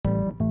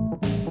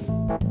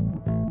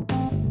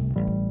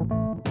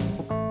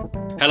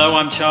Hello,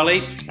 I'm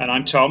Charlie. And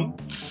I'm Tom.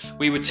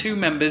 We were two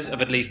members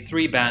of at least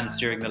three bands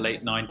during the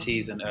late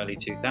 90s and early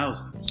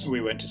 2000s.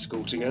 We went to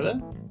school together.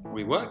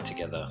 We worked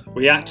together.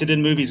 We acted in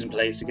movies and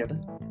plays together.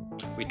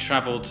 We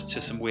travelled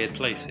to some weird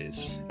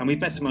places. And we've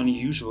met some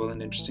unusual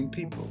and interesting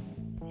people.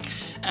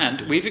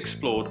 And we've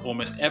explored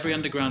almost every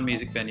underground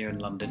music venue in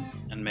London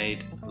and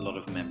made a lot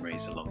of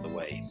memories along the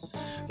way.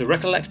 The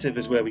Recollective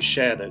is where we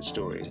share those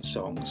stories,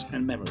 songs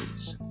and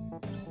memories.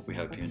 We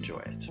hope you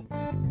enjoy it.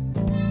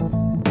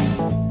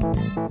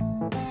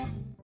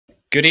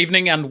 Good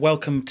evening and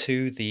welcome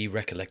to the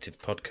Recollective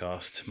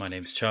podcast. My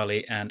name's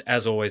Charlie, and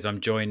as always, I'm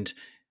joined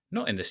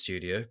not in the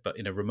studio, but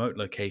in a remote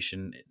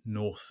location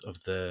north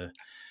of the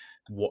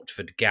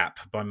Watford Gap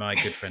by my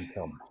good friend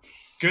Tom.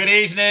 Good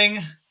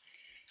evening.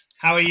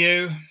 How are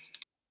you?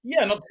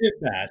 Yeah, not too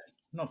bad.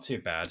 Not too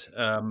bad.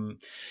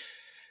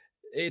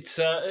 It's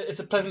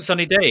a pleasant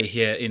sunny day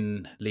here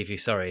in Leafy,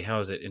 Surrey. How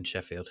is it in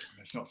Sheffield?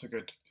 It's not so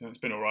good. It's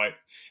been all right.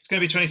 It's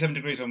going to be 27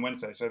 degrees on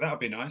Wednesday, so that'll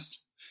be nice.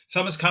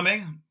 Summer's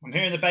coming. I'm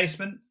here in the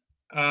basement.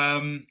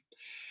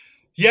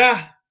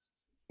 Yeah,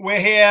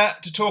 we're here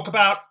to talk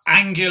about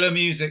angular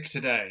music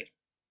today.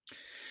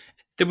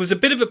 There was a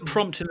bit of a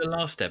prompt in the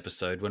last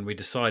episode when we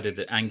decided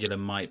that angular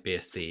might be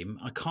a theme.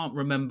 I can't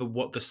remember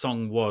what the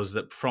song was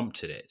that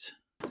prompted it.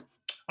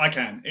 I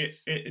can.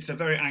 It's a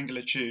very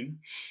angular tune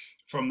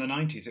from the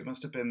 90s. It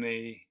must have been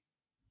the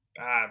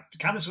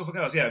Camden School for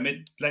Girls,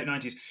 late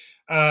 90s.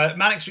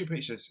 Manic Street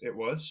Preachers, it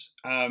was.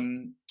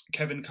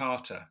 Kevin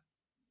Carter.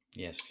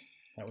 Yes.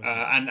 That was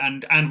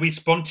nice. And we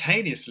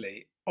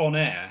spontaneously, on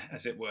air,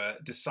 as it were,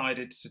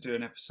 decided to do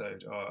an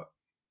episode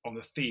on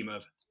the theme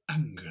of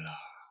angular.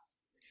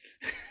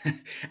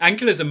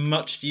 Angular is a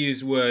much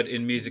used word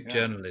in music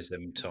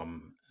journalism,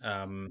 Tom.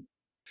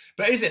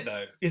 But is it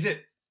though? Is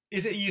it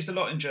used a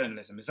lot in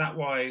journalism? Is that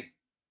why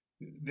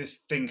this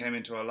thing came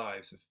into our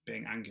lives of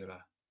being angular?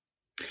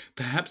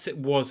 Perhaps it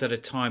was at a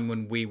time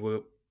when we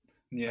were,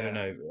 I don't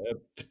know,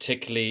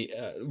 particularly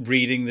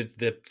reading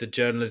the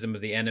journalism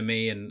of the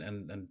enemy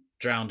and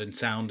drowned in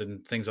sound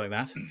and things like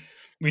that.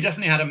 We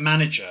definitely had a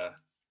manager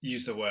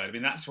use the word. I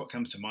mean, that's what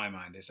comes to my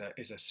mind is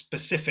a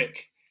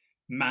specific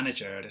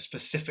manager at a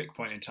specific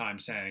point in time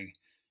saying,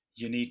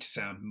 you need to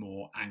sound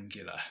more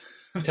angular.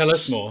 Tell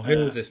us more.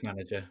 Who was this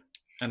manager?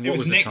 And what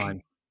was the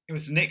time? It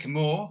was Nick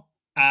Moore,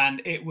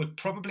 and it would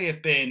probably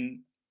have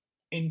been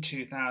in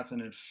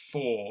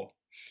 2004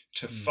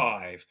 to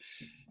 5.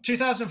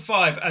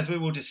 2005, as we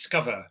will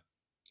discover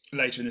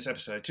later in this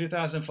episode,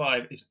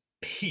 2005 is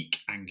peak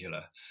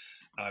angular,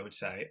 I would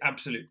say,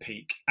 absolute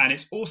peak. And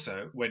it's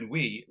also when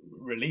we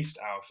released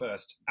our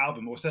first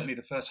album, or certainly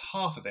the first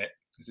half of it,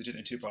 because we did it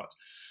in 2 parts,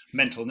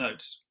 Mental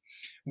Notes,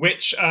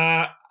 which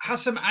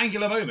has some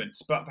angular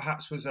moments, but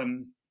perhaps was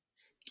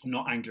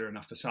not angular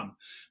enough for some.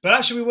 But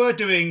actually, we were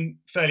doing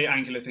fairly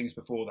angular things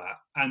before that.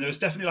 And there was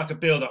definitely like a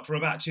build-up from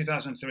about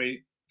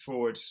 2003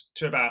 forwards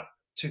to about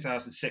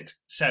 2006,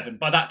 2007.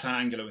 By that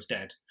time, angular was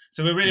dead.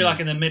 So we're really like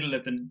in the middle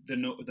of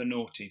the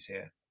noughties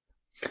here.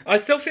 I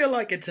still feel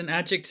like it's an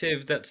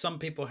adjective that some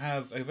people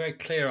have a very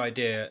clear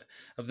idea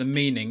of the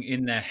meaning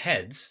in their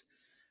heads,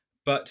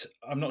 but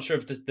I'm not sure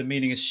if the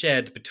meaning is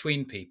shared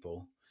between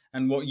people.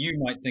 And what you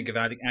might think of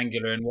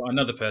angular and what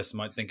another person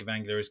might think of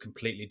angular is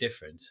completely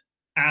different.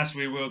 As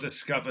we will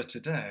discover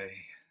today.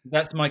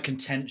 That's my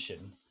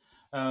contention.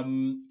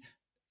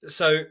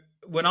 So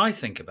when I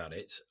think about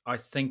it, I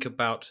think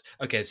about,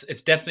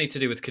 it's definitely to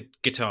do with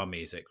guitar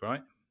music,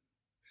 right?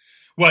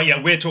 Well,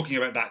 yeah, we're talking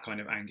about that kind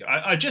of angular.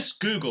 I just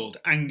Googled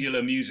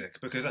angular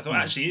music because I thought,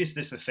 actually, is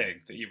this the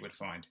thing that you would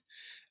find?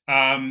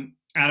 And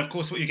of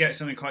course, what you get is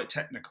something quite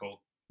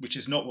technical, which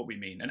is not what we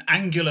mean. An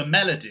angular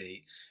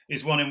melody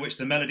is one in which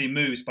the melody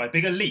moves by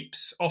bigger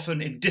leaps,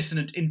 often in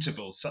dissonant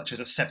intervals, such as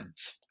a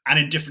seventh, and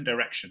in different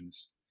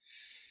directions.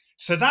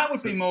 So that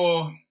would be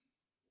more...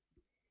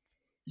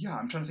 Yeah,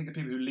 I'm trying to think of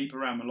people who leap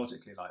around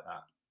melodically like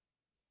that.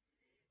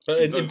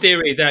 But in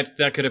theory,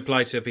 that could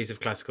apply to a piece of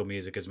classical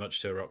music as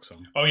much to a rock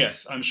song. Oh,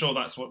 yes, I'm sure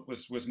that's what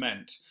was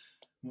meant.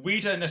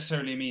 We don't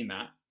necessarily mean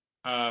that.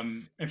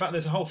 In fact,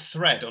 there's a whole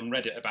thread on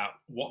Reddit about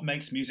what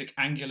makes music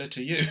angular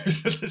to you.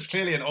 So there's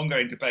clearly an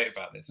ongoing debate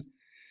about this.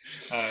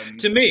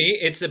 To me,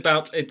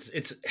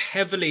 it's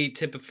heavily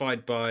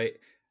typified by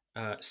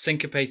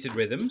syncopated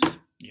rhythms.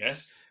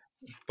 Yes.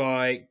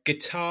 By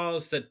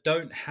guitars that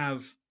don't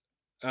have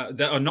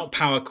that are not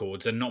power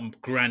chords and not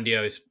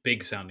grandiose,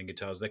 big sounding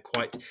guitars. They're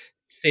quite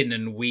thin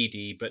and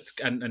weedy,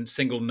 and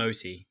single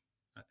notey.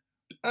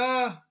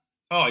 I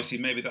see.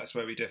 Maybe that's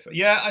where we differ.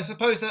 Yeah, I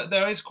suppose that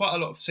there is quite a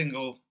lot of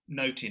single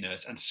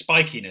notiness and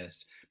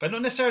spikiness, but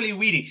not necessarily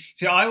weedy.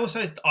 See, I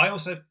also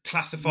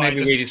classify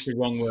maybe weedy is the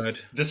wrong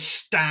word. The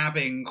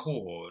stabbing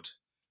chord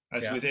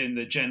as within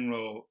the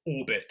general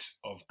orbit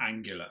of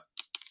angular.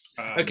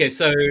 Okay,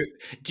 so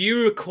do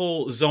you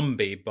recall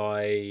 "Zombie"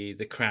 by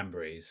the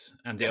Cranberries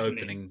and the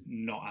opening?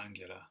 Not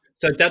angular.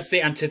 So that's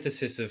the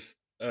antithesis of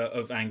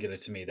angular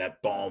to me.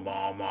 That bom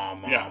bom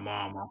bom bom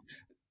bom.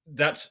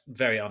 That's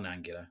very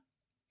unangular.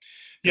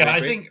 Yeah, I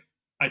think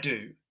I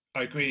do.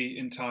 I agree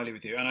entirely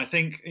with you. And I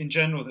think in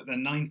general that the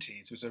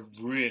 90s was a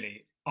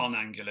really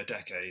unangular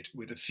decade,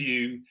 with a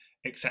few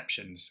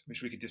exceptions,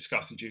 which we could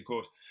discuss in due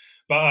course.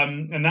 But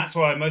and that's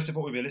why most of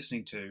what we've been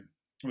listening to,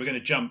 we're going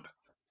to jump.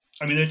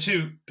 I mean, there are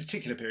two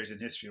particular periods in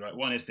history, right?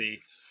 One is the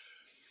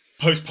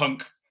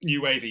post-punk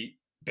new wavy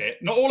bit,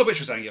 not all of which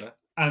was angular,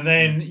 and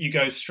then you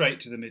go straight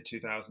to the mid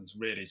 2000s,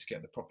 really, to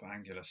get the proper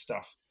angular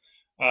stuff.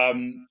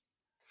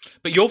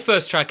 But your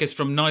first track is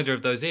from neither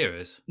of those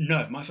eras.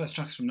 No, my first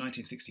track is from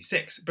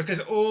 1966,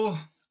 because all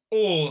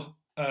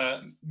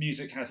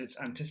music has its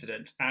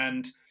antecedents,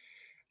 and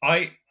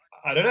I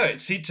don't know.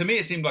 To me,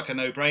 it seemed like a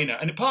no-brainer,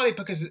 and partly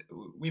because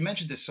we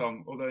mentioned this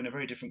song, although in a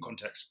very different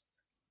context,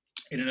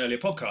 in an earlier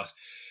podcast.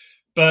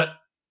 But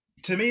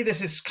to me,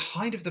 this is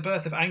kind of the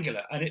birth of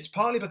angular, and it's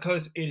partly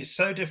because it is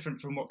so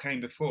different from what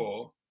came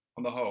before,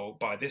 on the whole,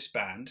 by this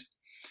band,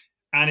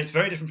 and it's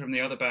very different from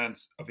the other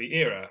bands of the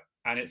era.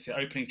 And it's the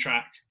opening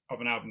track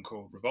of an album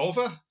called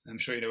Revolver. I'm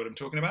sure you know what I'm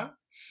talking about.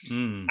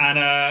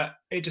 And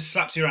it just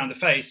slaps you around the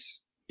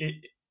face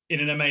in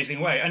an amazing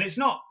way. And it's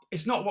not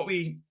what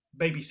we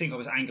maybe think of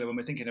as angular when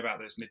we're thinking about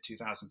those mid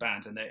 2000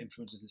 bands and their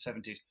influences in the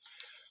 70s.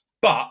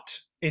 But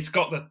it's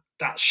got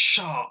that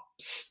sharp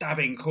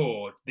stabbing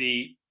chord.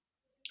 I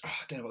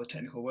don't know what the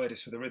technical word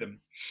is for the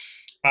rhythm.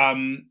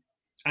 And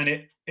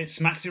it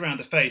smacks you around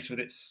the face with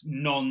its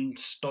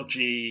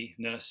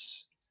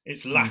non-stodginess,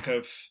 its lack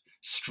of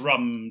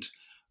strummed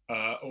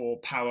or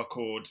power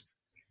chord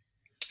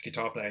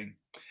guitar playing.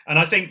 And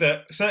I think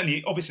that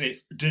certainly, obviously,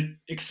 it's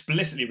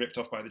explicitly ripped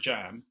off by the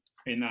Jam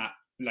in that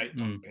late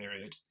punk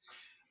period.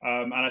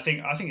 And I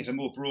think it's a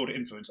more broad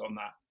influence on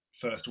that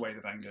first wave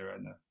of angular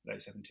in the late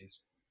 70s.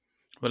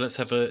 Well, let's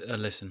have a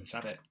listen. Let's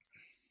have it.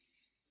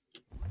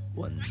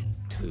 1,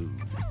 2,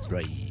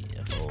 3,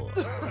 4.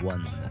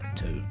 1,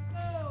 2.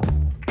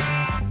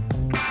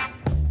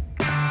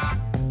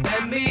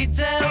 Let me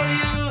tell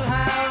you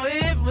how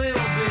it will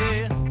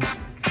be.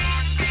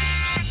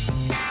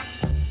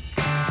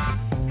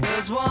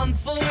 There's 1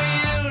 for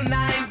you,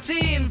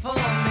 19 for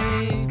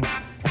me.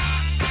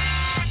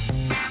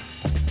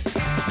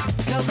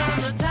 'Cause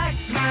I'm the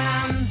tax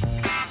man.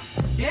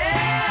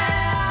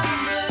 Yeah,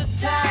 I'm the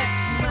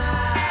tax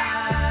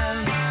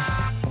man.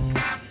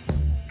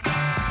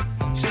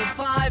 Should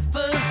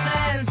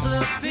 5%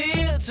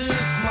 appear too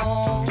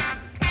small?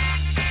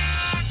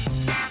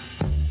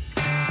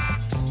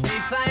 Be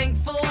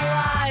thankful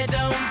I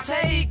don't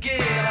take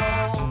it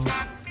all.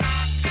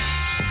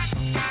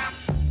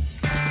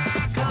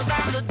 'Cause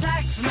I'm the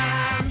tax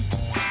man.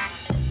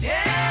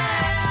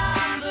 Yeah,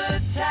 I'm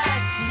the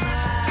tax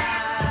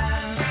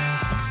man.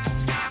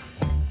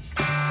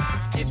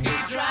 If you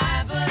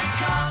drive a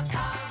car,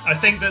 I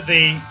think that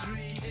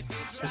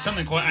there's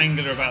something quite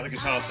angular about the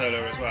guitar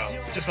solo as well,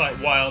 just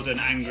like wild and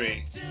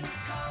angry.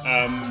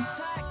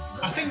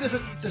 I think there's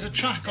a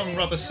track on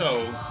Rubber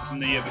Soul from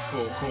the year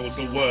before called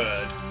The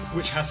Word,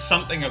 which has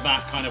something of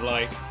that kind of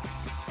like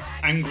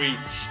angry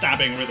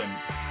stabbing rhythm.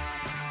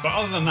 But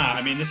other than that,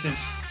 I mean,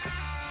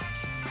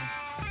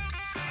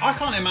 I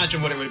can't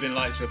imagine what it would have been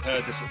like to have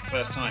heard this at the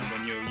first time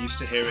when you're used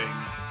to hearing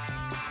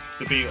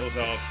the Beatles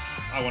of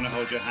I Want to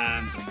Hold Your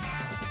Hand, and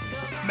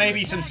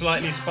maybe some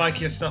slightly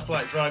spikier stuff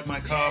like Drive My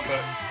Car,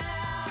 but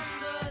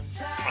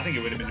I think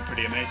it would have been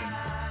pretty amazing.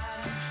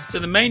 So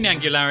the main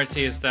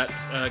angularity is that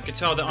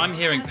guitar that I'm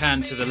hearing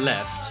pan to the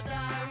left,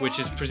 which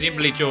is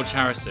presumably George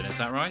Harrison. Is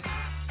that right?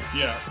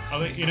 Yeah, I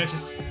think you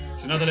notice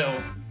there's another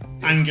little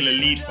angular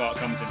lead part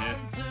comes in here.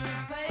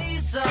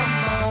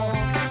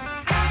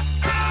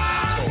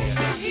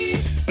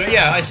 But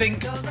yeah, I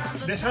think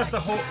this has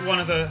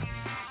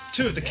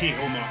two of the key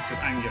hallmarks of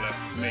angular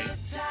for me,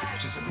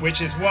 which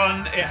is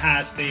one, it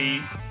has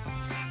the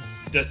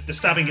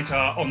stabbing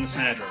guitar on the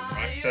snare drum,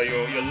 right? So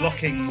you're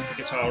locking the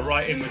guitar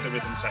right in with the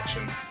rhythm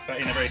section, but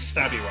in a very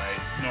stabby way,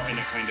 not in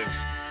a kind of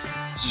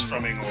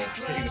strumming or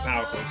hitting the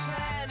power chords.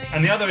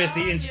 And the other is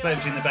the interplay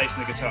between the bass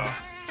and the guitar.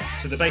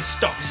 So the bass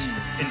stops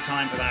in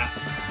time for that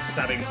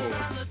stabbing chord,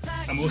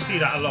 and we'll see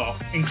that a lot,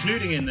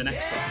 including in the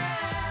next song.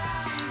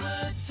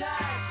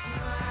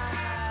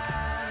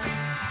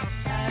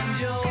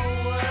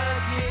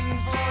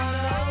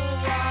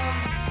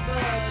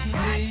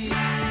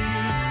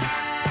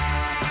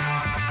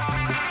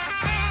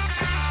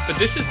 But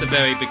this is the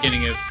very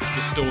beginning of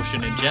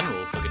distortion in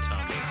general for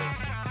guitar music.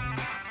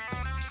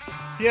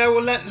 Yeah,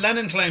 well,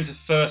 Lennon claims the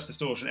first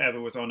distortion ever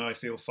was on I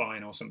Feel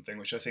Fine or something,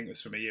 which I think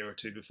was from a year or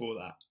two before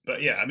that.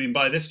 But yeah, I mean,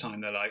 by this time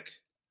they're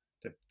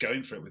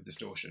going for it with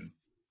distortion.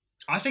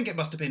 I think it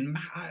must have been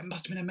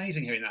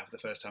amazing hearing that for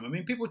the first time. I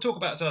mean, people talk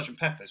about Sgt.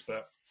 Pepper's,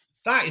 but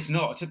that is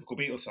not a typical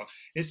Beatles song.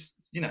 It's,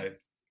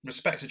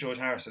 respect to George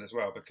Harrison as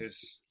well,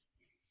 because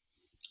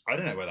I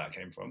don't know where that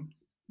came from,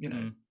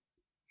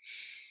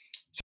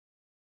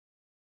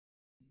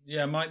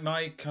 Yeah,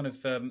 my kind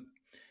of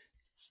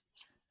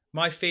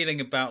my feeling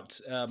about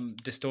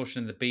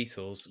distortion in the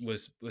Beatles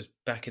was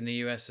back in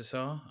the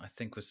USSR. I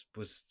think was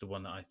the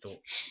one that I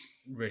thought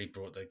really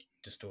brought the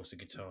distorted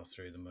guitar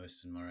through the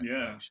most in my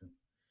recollection.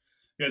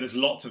 Yeah, there's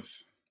lots of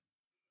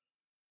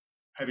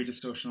heavy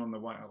distortion on the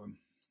White Album.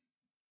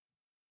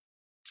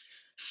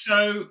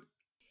 So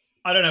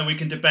I don't know. We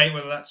can debate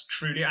whether that's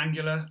truly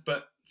Angular,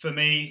 but for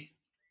me,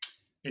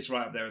 it's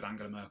right up there with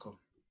Angela Merkel.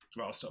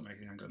 Right, I'll stop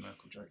making Angela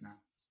Merkel joke now.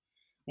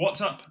 What's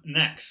up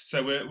next?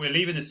 So we're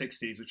leaving the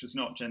 60s, which was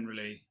not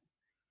generally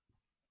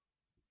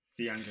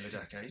the Angular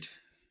decade.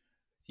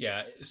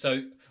 Yeah,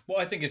 so what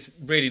I think is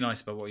really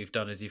nice about what you've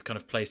done is you've kind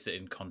of placed it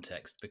in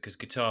context, because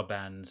guitar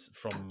bands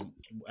from,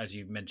 as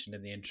you mentioned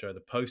in the intro, the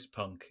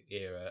post-punk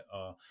era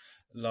are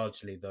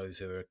largely those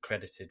who are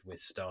credited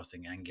with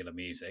starting Angular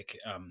music,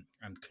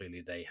 and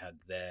clearly they had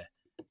their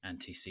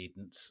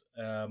antecedents.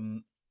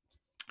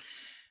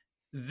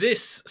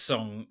 This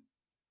song,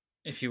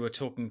 if you were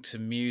talking to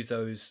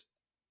musos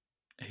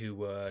who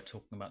were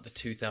talking about the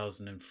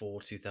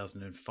 2004,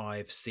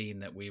 2005 scene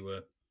that we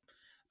were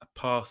a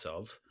part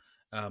of,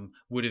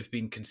 would have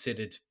been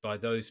considered by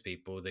those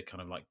people the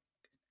kind of like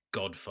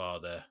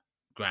godfather,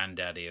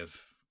 granddaddy of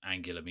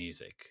Angular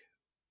music.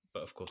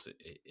 But of course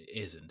it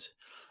isn't.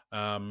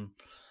 And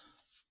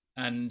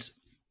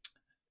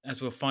as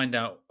we'll find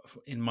out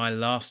in my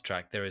last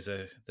track, there's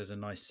a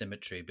nice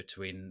symmetry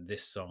between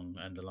this song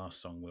and the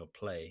last song we'll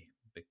play,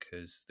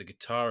 because the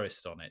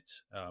guitarist on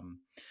it,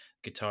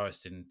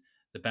 guitarist in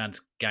the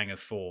band's Gang of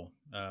Four,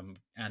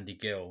 Andy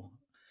Gill,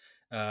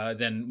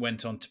 then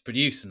went on to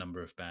produce a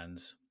number of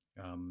bands.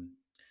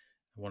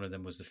 One of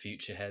them was the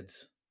Future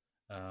Heads,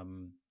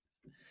 and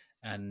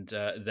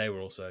they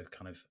were also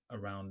kind of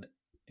around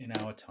in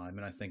our time,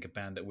 and I think a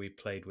band that we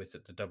played with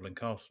at the Dublin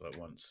Castle at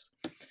once.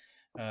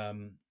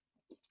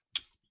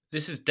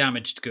 This is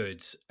Damaged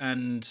Goods,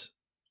 and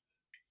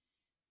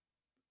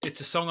it's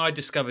a song I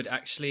discovered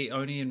actually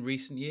only in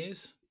recent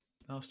years,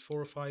 last 4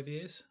 or 5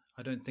 years.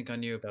 I don't think I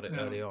knew about it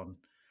early on.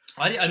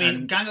 I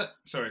mean,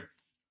 sorry.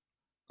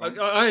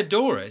 I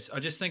adore it. I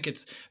just think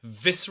it's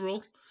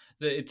visceral.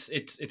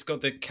 It's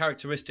got the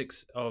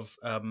characteristics of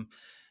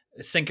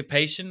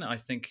syncopation. I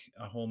think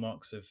are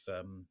hallmarks of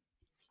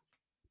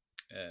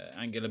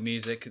Angular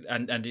music,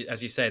 and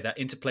as you say, that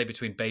interplay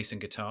between bass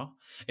and guitar.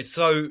 It's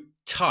so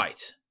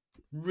tight,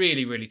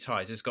 really, really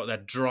tight. It's got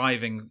that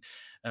driving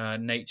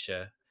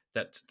nature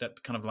that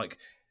kind of like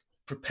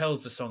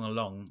propels the song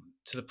along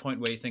to the point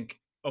where you think,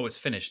 oh, it's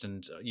finished,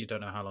 and you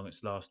don't know how long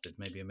it's lasted,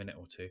 maybe a minute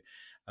or two.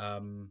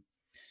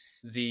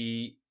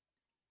 The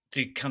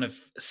kind of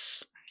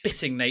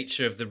spitting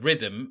nature of the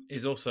rhythm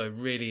is also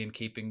really in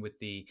keeping with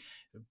the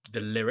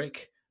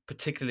lyric,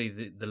 particularly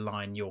the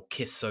line, "Your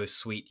kiss so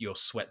sweet, your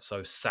sweat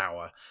so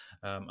sour."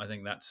 I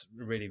think that's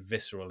really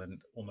visceral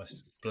and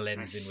almost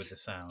blends in with the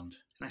sound.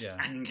 Nice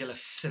Angular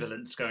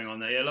sibilance going on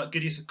there. Yeah, like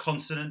good use of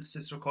consonants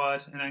is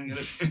required in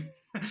Angular.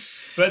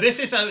 But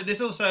this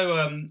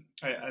also,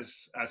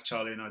 as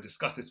Charlie and I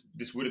discussed,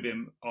 this would have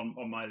been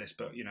on my list,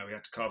 but we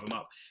had to carve them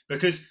up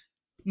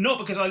not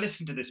because I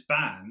listened to this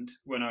band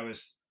when I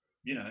was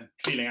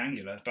feeling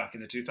Angular back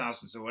in the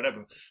 2000s or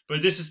whatever,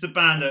 but this is the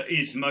band that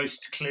is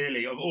most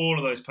clearly of all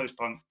of those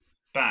post-punk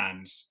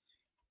bands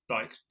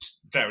like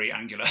very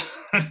Angular.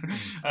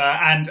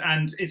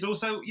 And it's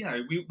also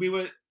we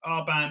were,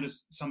 our band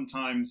was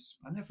sometimes,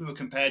 I don't know if we were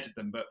compared to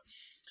them, but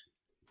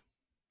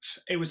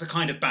it was the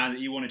kind of band that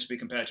you wanted to be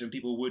compared to, and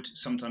people would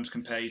sometimes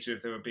compare you to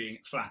if they were being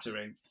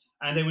flattering,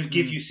 and they would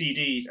give you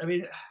CDs. I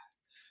mean,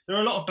 there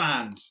are a lot of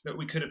bands that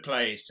we could have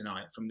played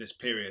tonight from this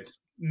period,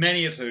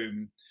 many of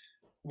whom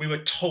we were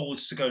told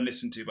to go and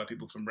listen to by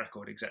people from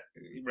record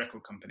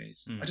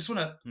companies. I just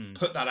want to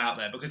put that out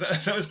there, because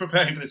as I was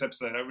preparing for this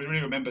episode, I really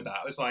remembered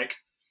that. I was like,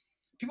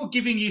 people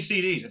giving you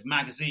CDs of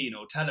magazine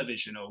or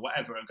television or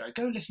whatever, and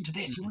go listen to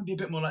this. You want to be a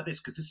bit more like this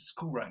because this is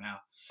cool right now.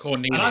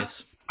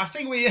 Cornelius. I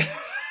think we...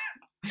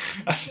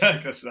 I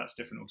guess that's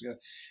different altogether.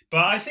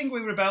 But I think we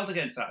rebelled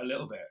against that a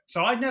little bit.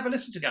 So I'd never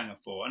listened to Gang of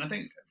Four, and I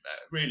think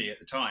really at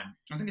the time,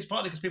 I think it's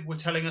partly because people were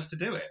telling us to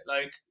do it.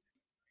 Like,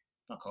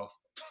 fuck off.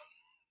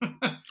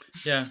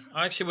 Yeah,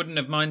 I actually wouldn't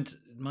have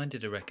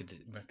minded a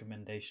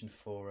recommendation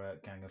for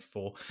Gang of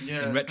Four.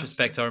 Yeah, in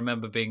retrospect, I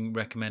remember being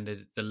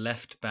recommended The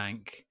Left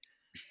Bank.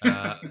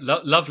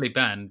 Lovely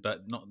band,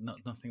 but not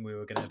nothing we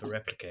were going to ever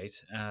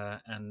replicate.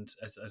 And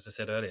as I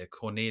said earlier,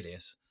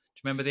 Cornelius.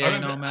 Do you remember the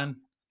A&R man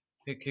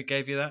who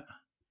gave you that?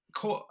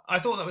 I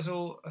thought that was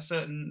all a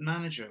certain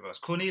manager of us.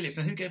 Cornelius.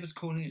 And who gave us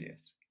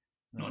Cornelius?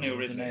 Not Neil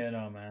Ridley. An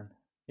A&R man.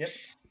 Yep.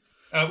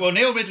 Well,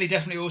 Neil Ridley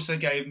definitely also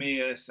gave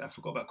me I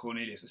forgot about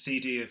Cornelius, a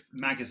CD of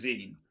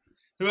Magazine,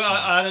 who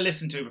I had to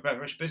listen to in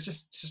preparation, but it's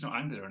just not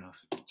Angular enough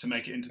to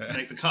make it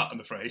make the cut, I'm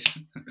afraid.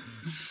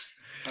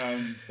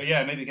 But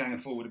yeah, maybe Gang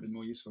of Four would have been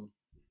more useful.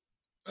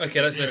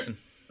 Okay, let's listen.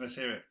 Let's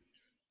hear it.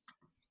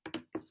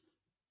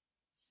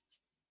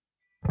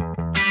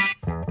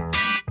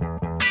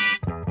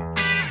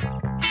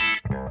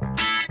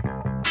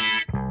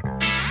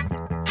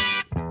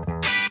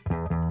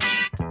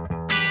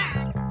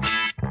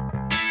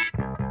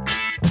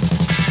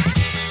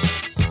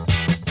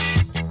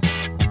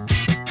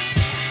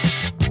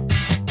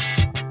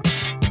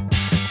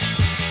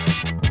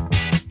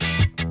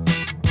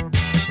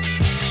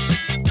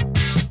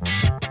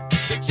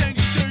 The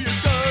changes do you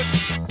good.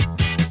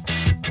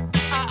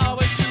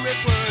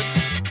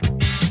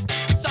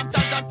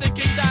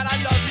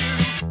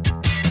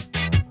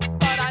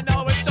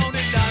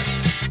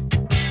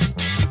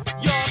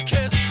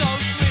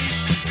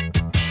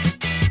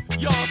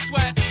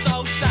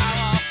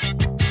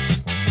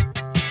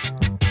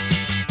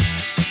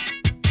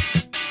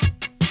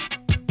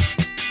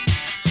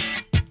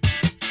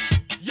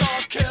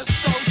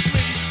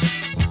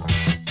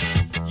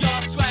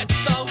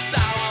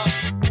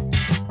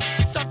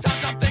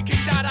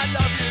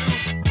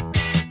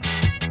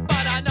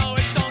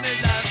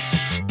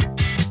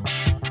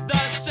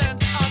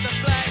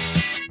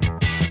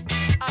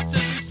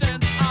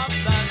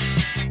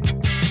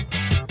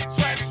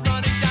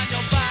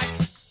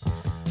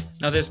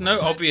 Now, there's no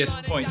obvious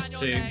point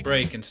to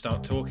break and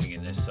start talking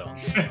in this song.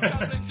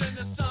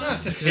 No,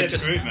 it's just to hit the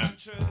groove, man.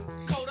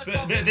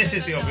 But this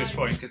is the obvious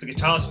point because the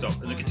guitar stopped,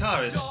 and the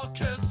guitar is.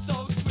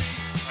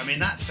 I mean,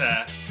 that's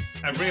a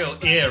real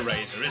ear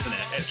raiser, isn't it?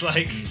 It's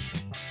like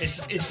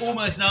it's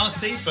almost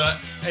nasty, but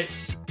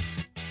it's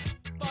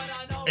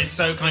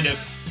so kind of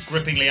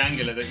grippingly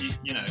angular that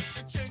you know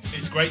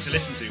it's great to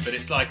listen to. But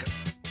it's like,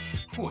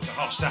 oh, it's a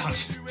harsh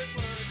sound.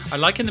 I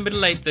like in the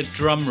middle eight the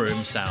drum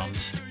room sound.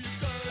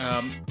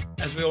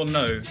 As we all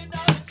know,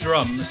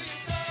 drums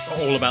are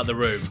all about the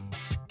room.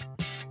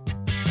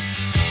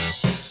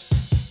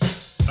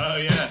 Oh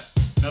yeah.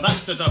 Now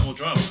that's the double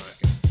drum, I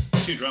reckon.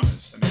 2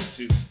 drummers. I mean,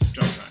 2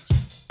 drum tracks.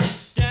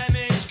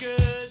 Damaged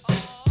goods.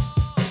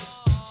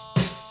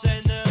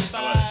 Send them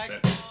I like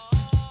back. this bit.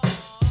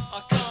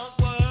 I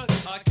can't work.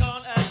 I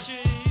can't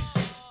achieve.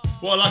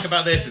 What I like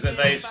about this is that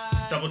they've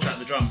double tracked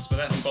the drums, but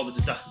they haven't bothered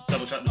to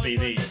double track the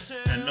BDs.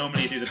 And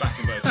normally you do the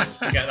backing vocals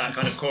to get that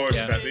kind of chorus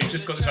Yeah. effect. But you've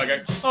just got this guy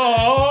going,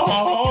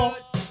 oh.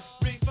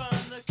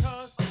 Refund the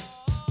cost.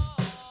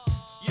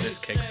 This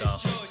kicks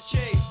off.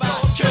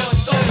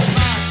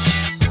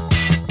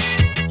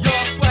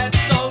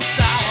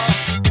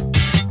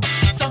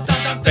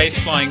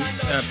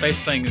 Bass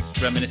playing is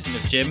reminiscent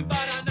of Jim.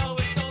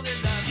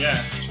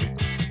 Yeah, actually.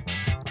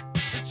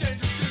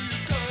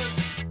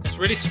 It's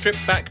really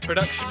stripped back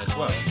production as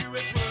well.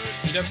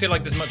 You don't feel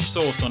like there's much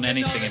sauce on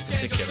anything in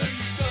particular.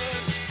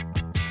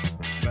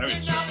 Very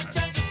stripped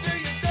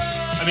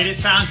back. I mean, it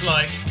sounds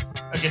like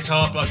a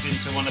guitar plugged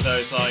into one of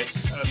those like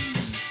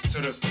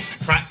sort of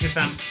practice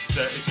amps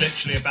that is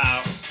literally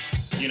about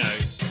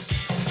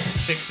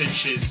 6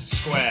 inches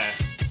square.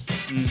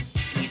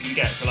 You can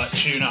get to like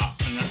tune up,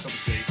 and that's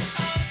obviously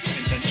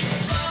intentional.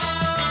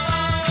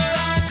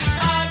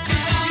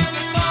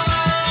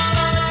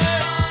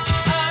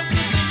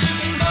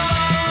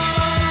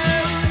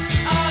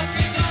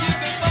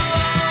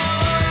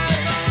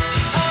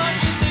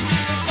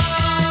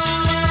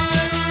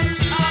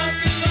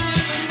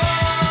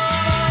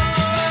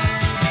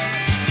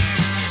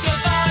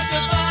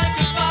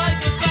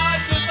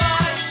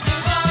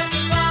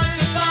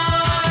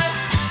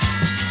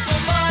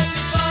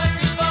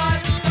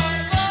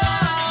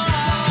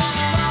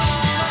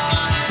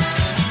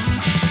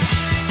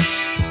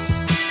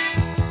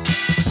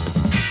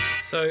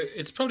 So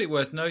it's probably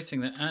worth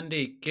noting that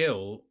Andy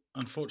Gill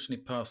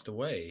unfortunately passed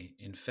away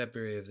in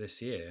February of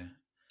this year.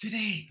 Did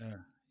he?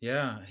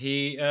 Yeah,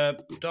 he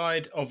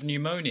died of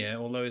pneumonia,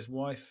 although his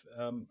wife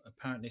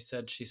apparently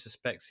said she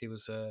suspects he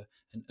was an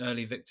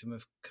early victim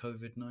of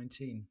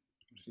COVID-19.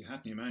 If he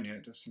had pneumonia,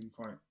 it does seem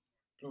quite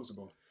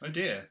plausible. Oh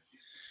dear.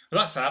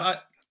 Well, that's sad.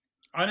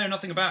 I know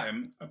nothing about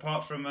him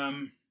apart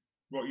from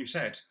what you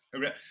said.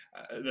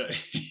 That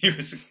he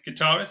was a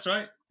guitarist,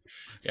 right?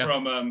 Yeah.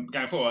 From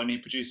Gang 4, and he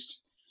produced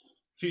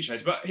Future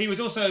Shades. But he was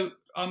also,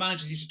 our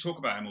managers used to talk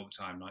about him all the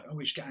time, like, oh,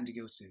 we should get Andy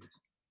Gill to do this.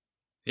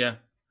 Yeah.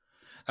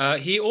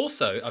 He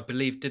also, I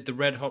believe, did the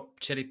Red Hot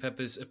Chili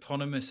Peppers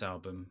eponymous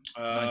album,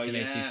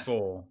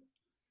 1984.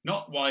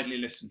 Not widely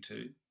listened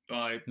to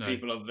by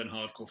people other than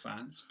hardcore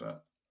fans,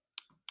 but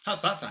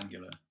that's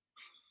angular.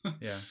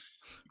 Yeah.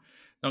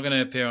 Not going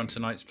to appear on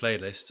tonight's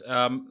playlist.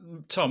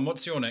 Tom,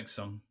 what's your next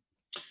song?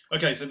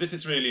 Okay, so this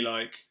is really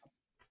like,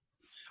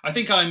 I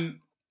think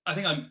I'm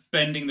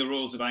bending the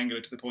rules of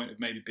angular to the point of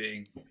maybe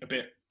being a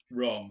bit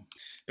wrong,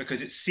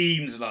 because it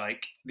seems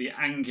like the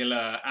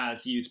angular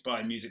as used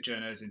by music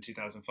journals in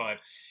 2005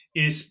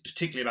 is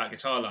particularly about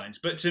guitar lines,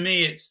 but to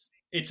me it's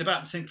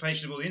about the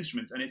syncopation of all the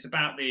instruments, and it's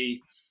about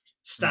the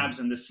stabs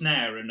and the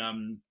snare,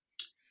 and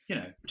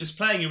just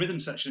playing a rhythm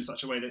section in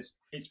such a way that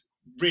it's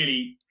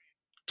really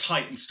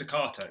tight and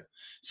staccato.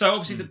 So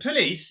obviously the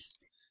Police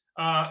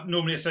are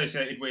normally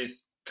associated with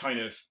kind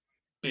of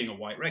being a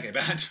white reggae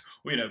band,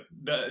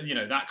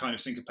 that kind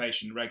of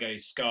syncopation, reggae,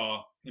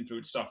 ska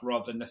influenced stuff,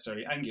 rather than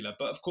necessarily angular.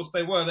 But of course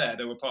they were there.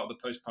 They were part of the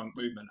post-punk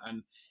movement.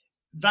 And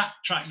that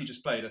track you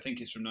just played, I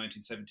think, is from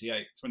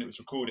 1978. It's when it was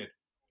recorded.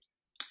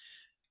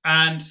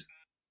 And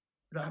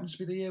that happens to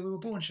be the year we were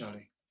born,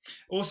 Charlie.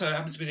 Also, it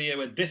happens to be the year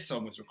where this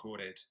song was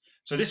recorded.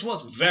 So this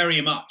was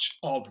very much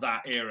of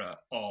that era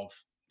of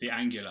the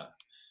angular.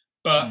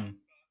 But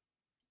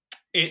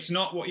it's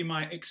not what you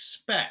might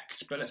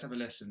expect, but let's have a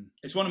listen.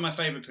 It's one of my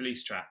favourite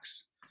Police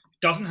tracks.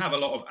 Doesn't have a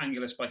lot of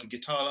angular spiky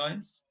guitar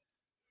lines,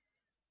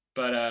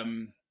 but I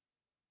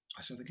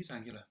still think it's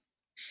angular.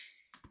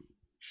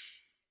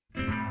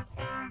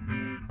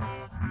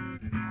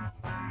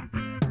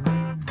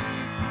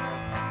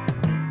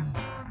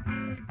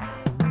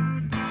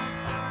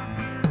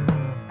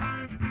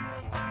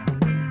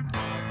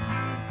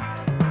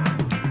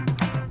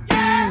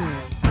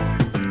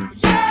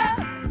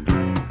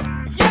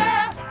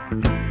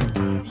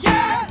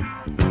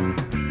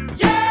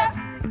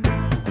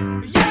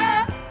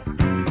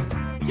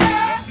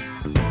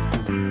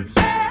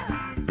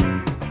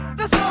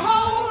 There's a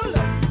hole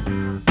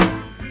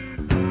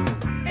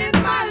in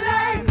my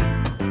life.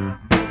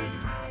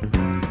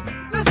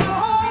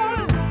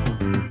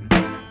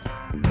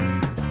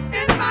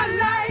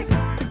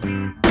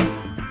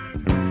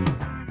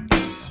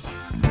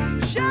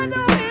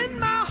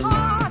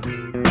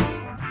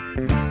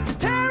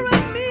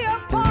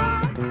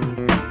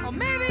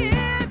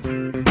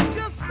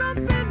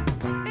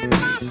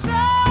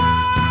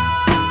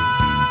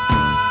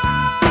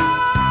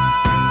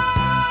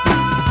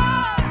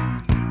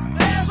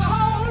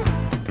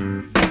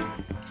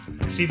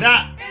 see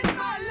that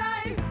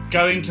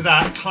going to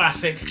that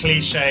classic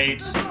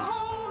cliched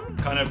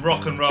kind of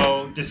rock and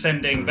roll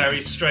descending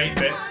very straight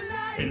bit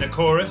in the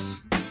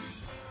chorus.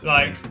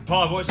 Like,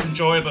 part of what's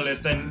enjoyable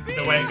is then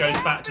the way it goes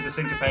back to the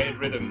syncopated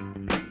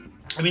rhythm.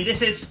 I mean,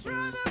 this is,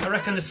 I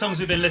reckon the songs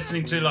we've been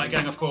listening to, like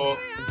Gang of Four,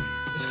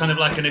 is kind of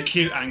like an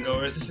acute angle,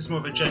 whereas this is more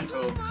of a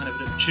gentle, kind of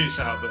an obtuse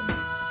album.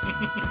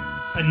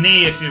 A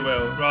knee, if you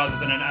will, rather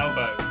than an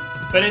elbow.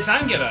 But it's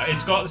angular,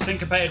 it's got the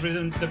syncopated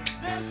rhythm.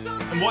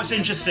 And what's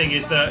interesting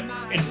is that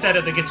instead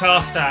of the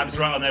guitar stabs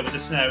right on there with the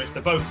snare, it's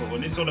the vocal,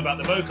 and it's all about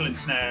the vocal and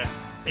snare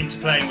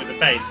interplaying with the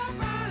bass.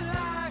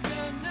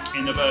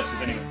 In the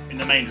verses, anyway, in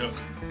the main hook.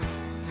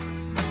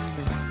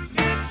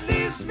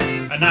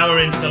 And now we're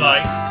into the,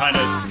 like, kind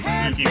of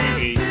boogie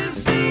woogie,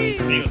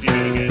 Beatlesy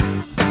bit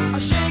again. I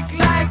shake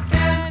like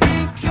an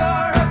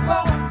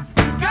incurable.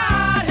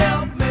 God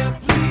help me,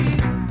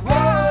 please.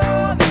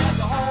 Whoa, there's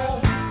a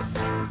hole.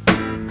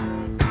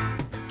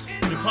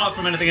 Apart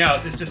from anything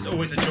else, it's just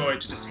always a joy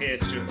to just hear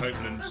Stuart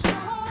Copeland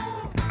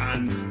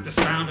and the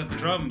sound of the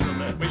drums on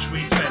the, which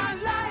we spent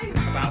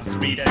about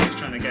 3 days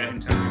trying to get in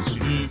Temple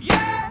Studios.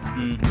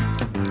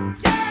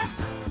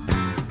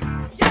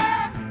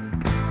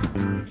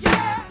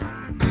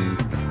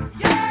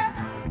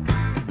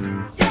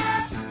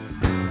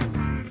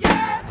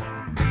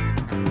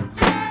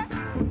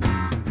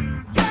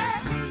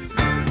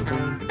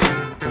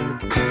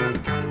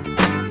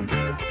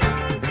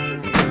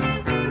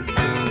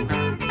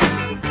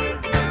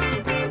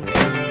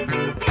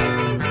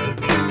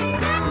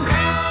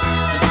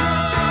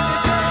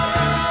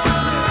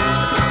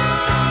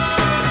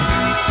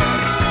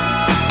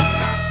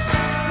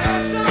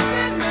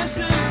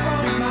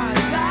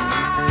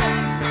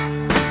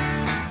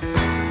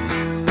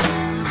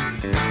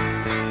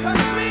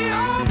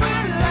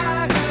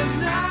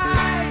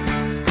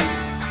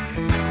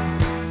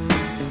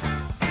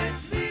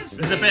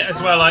 There's a bit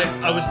as well,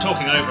 I was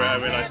talking over it, I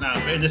realise now,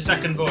 but in the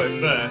second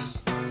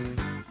verse,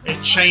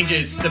 it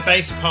changes, the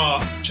bass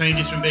part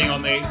changes from being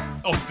on the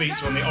offbeat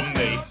to on the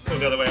onbeat, or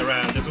the other way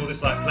around. There's all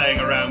this like playing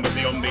around with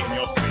the onbeat and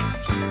the offbeat.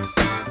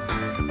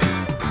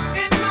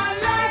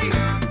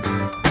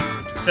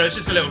 So it's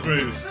just a little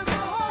groove,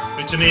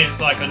 but to me it's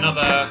like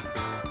another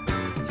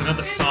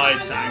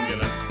side to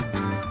angular.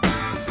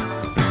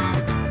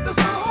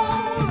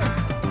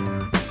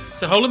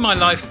 So Whole of My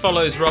Life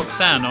follows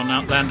Roxanne on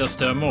Outlander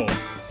Stir More.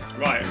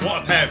 Right,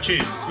 what a pair of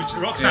tunes, which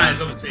Roxanne is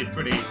obviously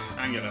pretty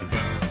angular,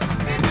 but...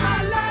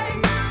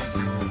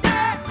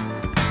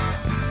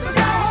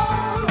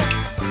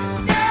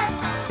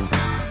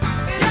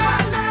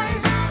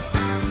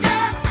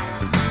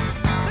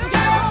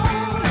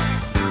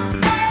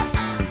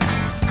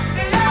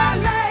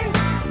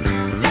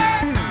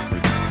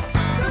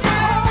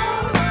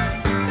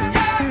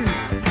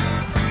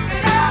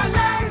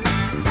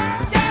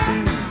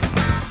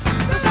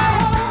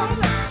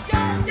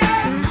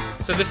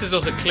 So this is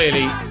also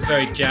clearly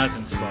very jazz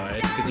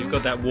inspired because you've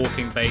got that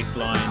walking bass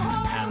line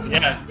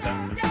and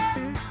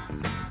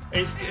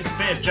it's a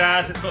bit of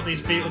jazz. It's got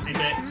these Beatlesy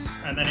bits,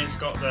 and then it's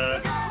got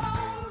the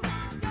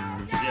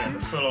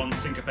full-on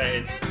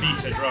syncopated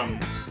beta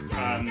drums.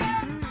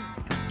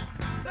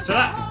 So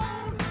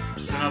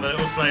that's another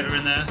little flavour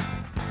in there.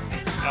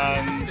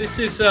 This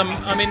is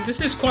I mean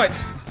this is quite.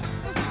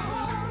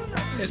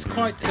 It's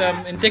quite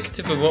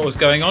indicative of what was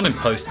going on in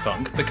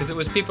post-punk because it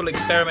was people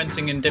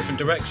experimenting in different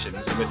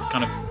directions with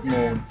kind of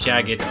more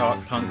jagged art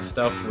punk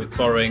stuff with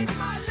borrowing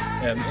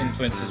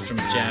influences from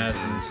jazz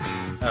and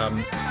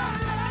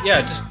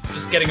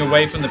just getting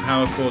away from the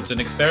power chords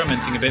and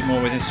experimenting a bit more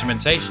with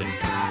instrumentation.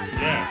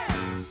 Yeah,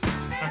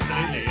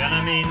 absolutely. And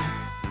I mean,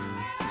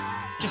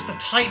 just the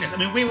tightness. I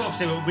mean, we were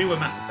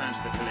massive fans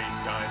of the Police,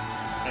 guys.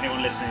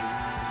 Anyone listening,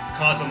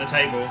 cards on the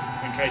table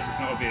in case it's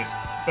not obvious.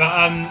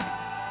 But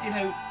you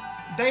know.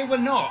 They were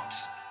not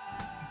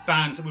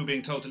bands that we were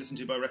being told to listen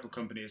to by record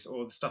companies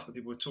or the stuff that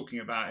people were talking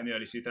about in the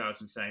early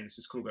 2000s saying this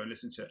is cool, go and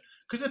listen to it.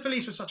 Because the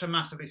Police were such a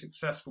massively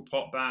successful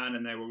pop band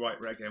and they were white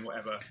reggae and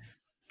whatever.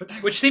 But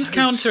which seems so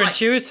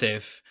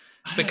counterintuitive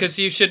because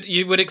you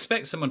would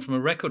expect someone from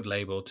a record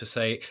label to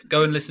say,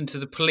 go and listen to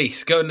the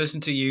Police, go and listen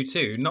to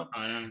U2, not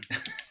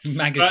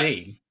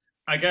magazine.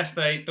 But I guess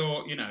they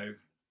thought, you know,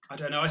 I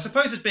don't know. I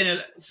suppose there's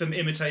been some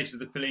imitators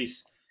of the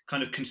Police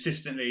kind of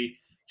consistently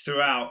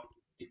throughout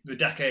the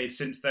decades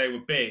since they were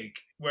big,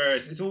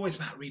 whereas it's always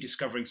about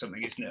rediscovering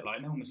something, isn't it?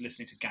 Like no one was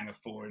listening to Gang of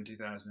Four in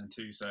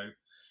 2002, so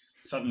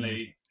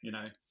suddenly, you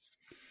know,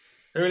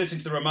 they were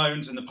listening to the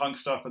Ramones and the punk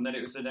stuff, and then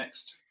it was the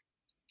next.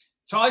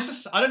 So I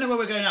don't know where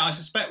we're going now. I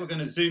suspect we're going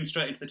to zoom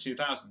straight into the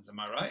 2000s. Am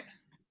I right?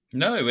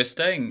 No, we're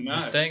staying.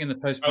 We're staying in the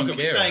post-punk era.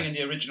 We're staying in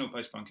the original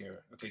post-punk era.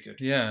 Okay, good.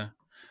 Yeah,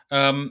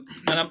 and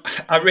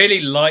I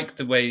really like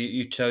the way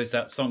you chose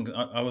that song.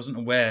 I wasn't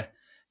aware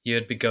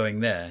you'd be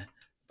going there.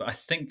 But I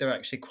think they're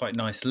actually quite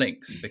nice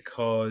links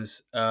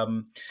because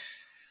I'm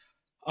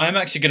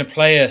actually going to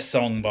play a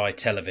song by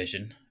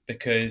Television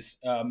because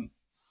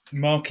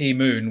Marquee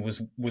Moon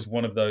was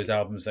one of those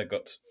albums that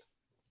got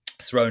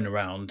thrown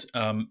around.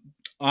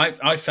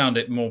 I found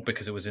it more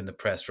because it was in the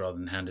press rather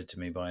than handed to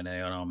me by an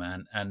A&R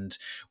man, and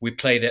we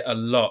played it a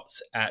lot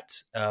at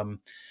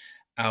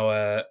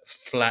our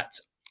flat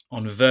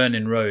on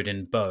Vernon Road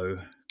in Bow,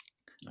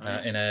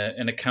 Nice.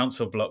 in a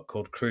council block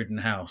called Cruden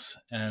House,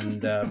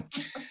 and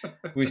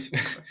we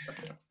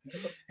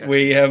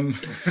we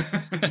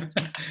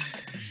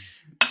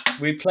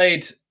we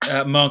played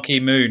Marquee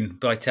Moon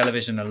by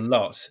Television a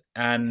lot,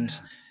 and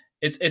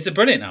it's a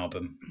brilliant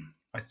album.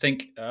 I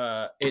think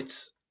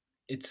it's.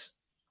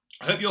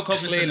 I hope you're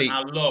cognizant Clearly- of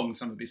how long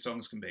some of these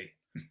songs can be.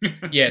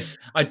 Yes,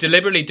 I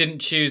deliberately didn't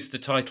choose the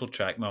title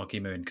track, Marquee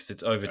Moon, because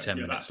it's over 10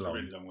 minutes that's a long.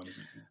 really long one,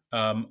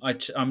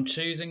 isn't it? I'm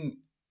choosing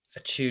a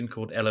tune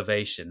called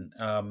Elevation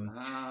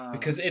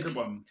because it's good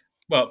one.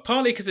 well,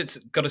 partly because it's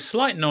got a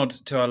slight nod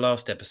to our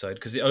last episode,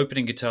 because the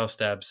opening guitar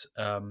stabs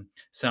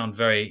sound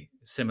very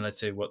similar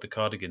to what the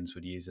Cardigans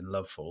would use in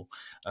Loveful.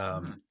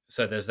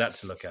 So there's that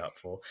to look out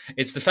for.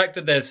 It's the fact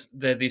that there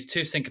are these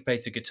two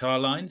syncopated guitar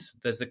lines.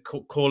 There's the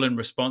call and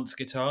response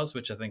guitars,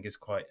 which I think is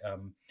quite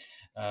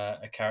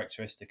a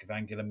characteristic of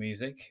Angular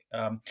music.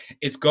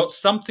 It's got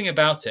something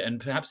about it, and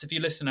perhaps if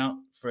you listen out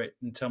for it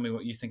and tell me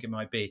what you think it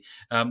might be,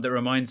 that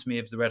reminds me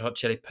of the Red Hot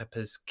Chili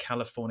Peppers'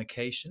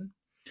 Californication.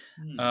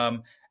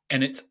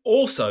 And it's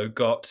also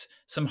got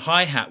some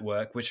hi-hat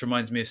work, which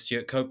reminds me of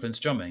Stuart Copeland's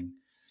drumming.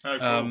 Oh,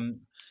 cool.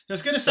 I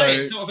was going to say,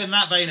 so- it's sort of in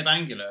that vein of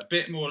Angular, a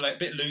bit more like, a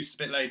bit loose, a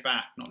bit laid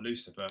back. Not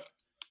looser, but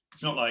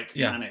it's not like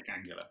manic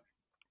Angular.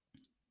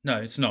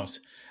 No, it's not.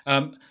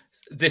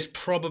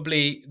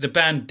 The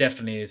band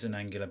definitely is an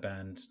Angular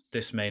band.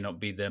 This may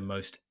not be their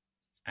most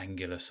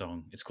Angular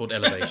song. It's called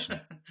Elevation.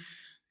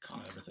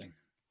 Can't everything.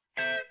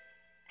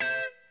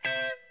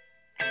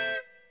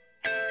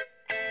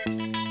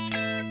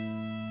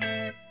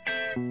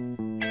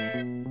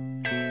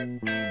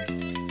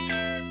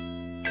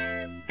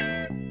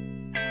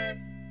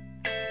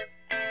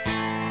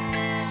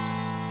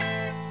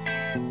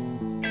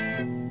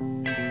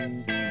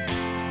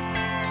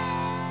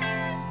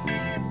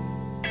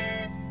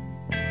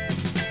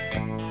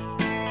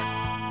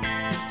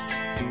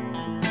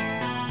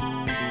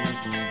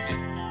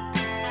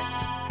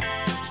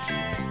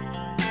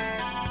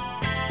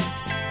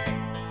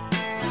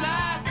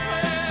 Last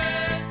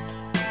word,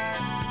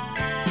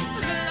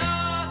 the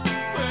last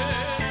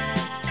word.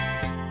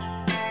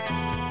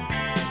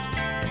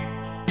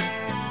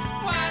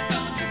 Why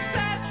don't you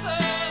say so?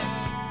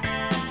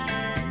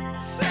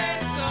 Say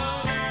so.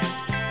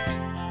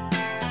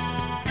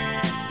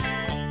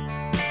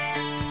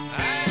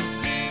 I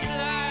sleep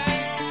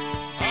like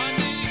on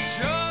these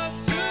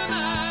shores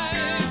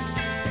tonight.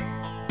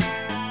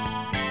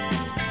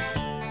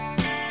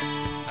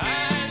 I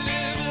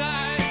live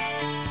like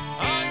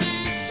on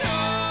these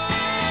shores.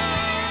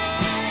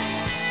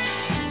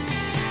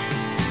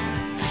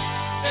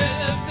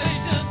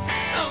 Elevation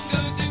don't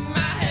go to my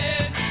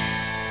head.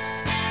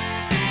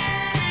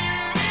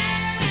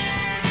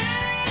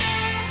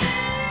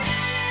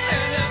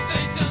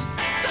 Elevation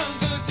don't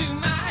go to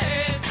my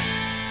head.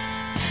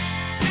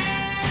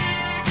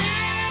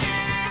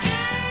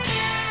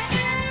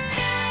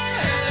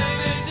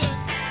 Elevation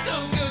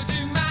don't go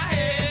to my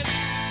head.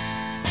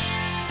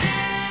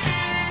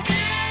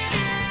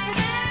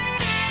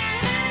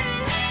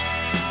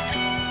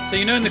 So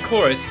you know in the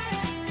chorus,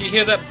 you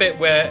hear that bit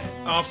where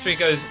after he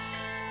goes,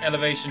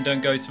 Elevation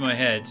don't go to my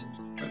head,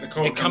 But the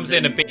chord it comes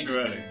in a bit too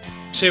early.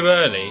 too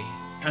early,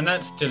 and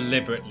that's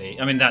deliberately.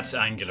 I mean, that's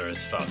Angular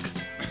as fuck.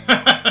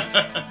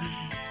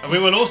 And we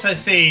will also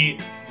see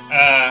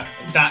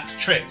that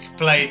trick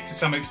played to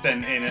some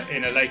extent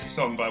in a later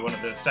song by one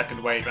of the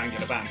second wave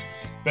Angular bands,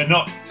 but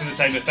not to the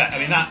same effect. I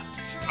mean, that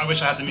I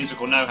wish I had the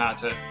musical know-how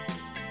to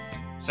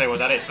say what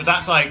that is, but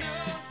that's like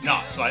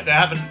nuts. Like they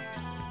haven't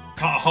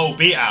cut a whole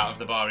beat out of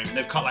the bar, even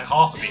they've cut like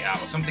half a beat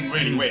out or something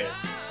really weird.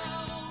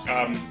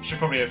 Should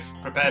probably have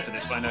prepared for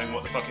this by knowing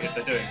what the fuck it is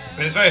they're doing,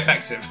 but it's very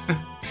effective.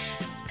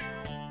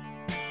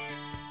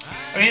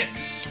 I mean,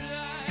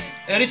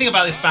 the only thing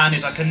about this band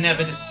is I can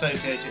never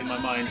disassociate it in my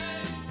mind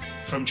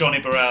from Johnny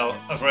Burrell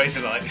of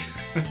Razorlight.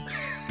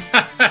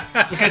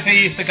 Because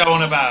he used to go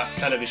on about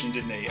Television,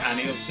 didn't he? And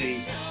he obviously,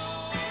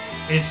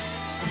 his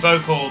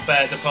vocal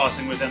bears a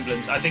passing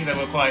resemblance. I think they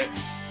were quite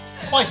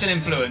an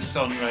influence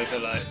on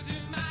Razorlight.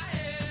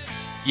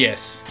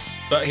 Yes,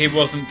 but he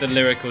wasn't the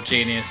lyrical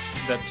genius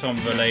that Tom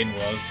Verlaine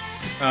was.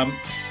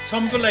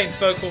 Tom Verlaine's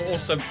vocal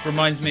also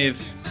reminds me of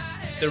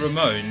the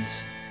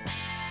Ramones.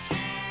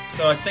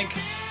 So I think,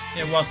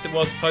 whilst it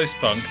was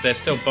post-punk, they're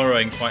still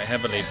borrowing quite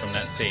heavily from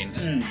that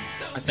scene.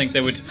 I think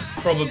they would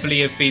probably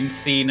have been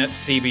seen at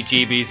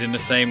CBGBs in the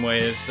same way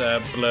as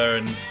Blur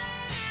and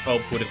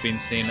Pulp would have been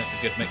seen at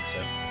the Good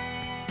Mixer.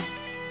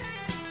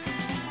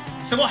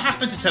 So what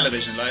happened to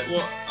Television? Like,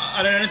 what?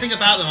 I don't know anything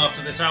about them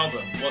after this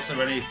album. Was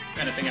there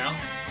anything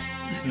else?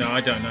 No,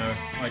 I don't know.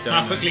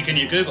 How quickly can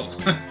you Google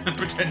and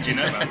pretend you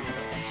know about it?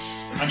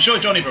 I'm sure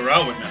Johnny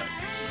Burrell would know.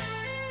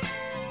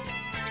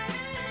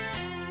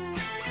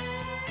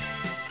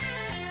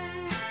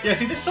 Yeah,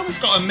 see, this song's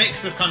got a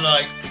mix of kind of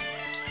like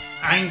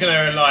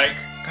Angular, like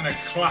kind of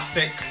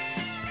classic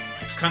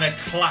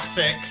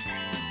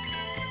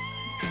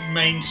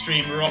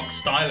mainstream rock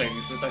styling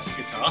is the best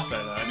guitar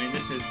solo. I mean,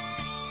 this is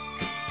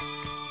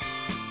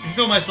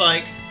almost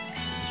like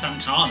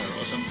Santana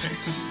or something.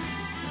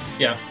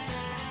 Yeah.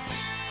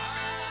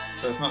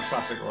 So it's not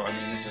classic rock. I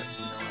mean, is it?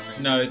 You know what I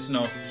mean? No, it's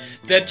not.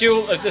 They're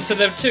dual. So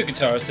there were two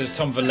guitarists. There was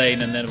Tom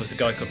Verlaine, and then there was a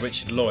guy called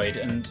Richard Lloyd,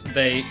 and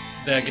their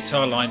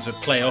guitar lines would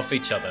play off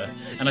each other.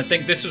 And I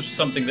think this was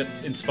something that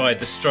inspired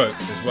the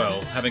Strokes as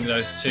well, having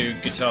those two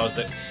guitars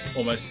that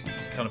almost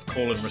kind of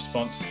call and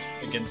response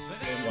against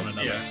one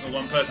another. Yeah, or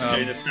one person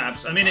doing the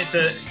snaps. I mean, it's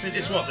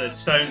what the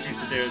Stones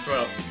used to do as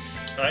well,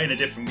 in a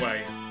different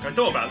way. I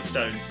thought about the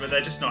Stones, but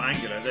they're just not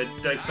angular.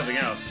 They're something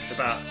else. It's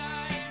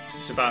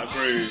about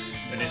groove,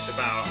 and it's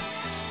about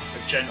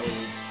a gentle,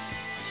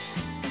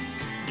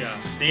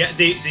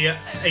 the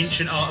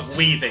ancient art of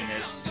weaving,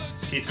 as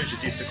Keith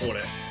Richards used to call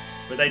it.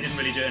 But they didn't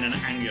really do it in an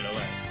angular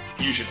way,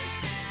 usually.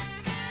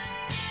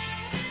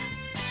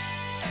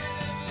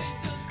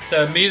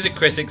 So music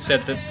critics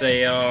said that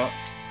they are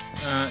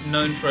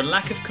known for a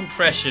lack of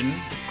compression,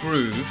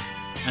 groove,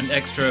 and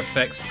extra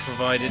effects,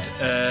 provided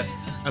a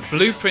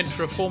blueprint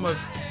for a form of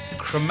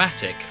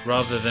chromatic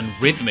rather than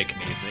rhythmic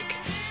music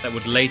that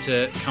would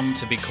later come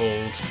to be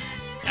called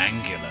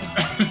angular.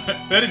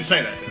 They didn't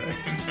say that, did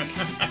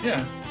they?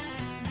 Yeah.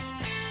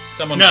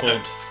 Someone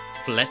called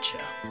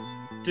Fletcher.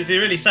 Did he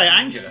really say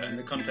angular in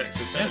the context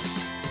of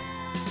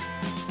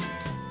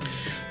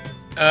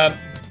that?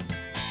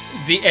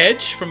 The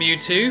Edge from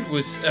U2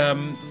 was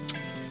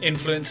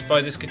influenced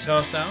by this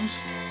guitar sound.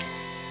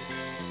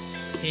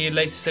 He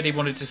later said he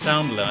wanted to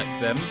sound like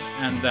them,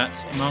 and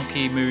that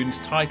Marquee Moon's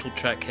title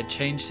track had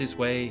changed his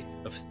way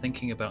of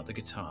thinking about the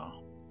guitar.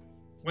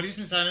 Well, he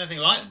doesn't sound anything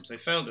like them, so he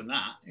failed in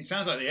that. He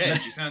sounds like The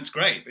Edge, he sounds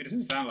great, but he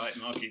doesn't sound like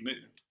Marquee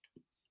Moon.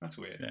 That's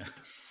weird.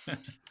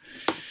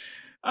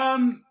 Yeah.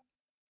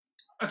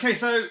 Okay,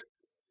 so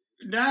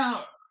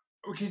now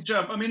we can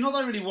jump. I mean, not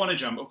that I really want to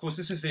jump. Of course,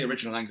 this is the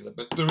original Angular,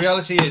 but the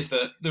reality is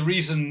that the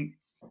reason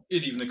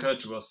it even occurred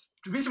to us,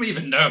 the reason we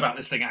even know about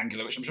this thing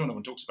Angular, which I'm sure no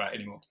one talks about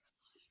anymore,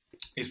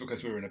 is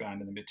because we were in a band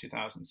in the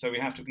mid-2000s. So we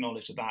have to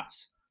acknowledge that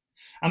that's...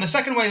 And the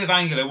second wave of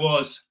Angular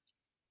was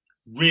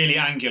really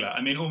angular.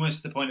 I mean,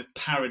 almost to the point of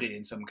parody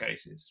in some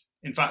cases.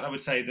 In fact, I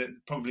would say that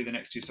probably the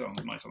next two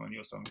songs, my song and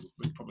your song,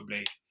 would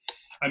probably...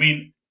 I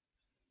mean,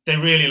 they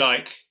really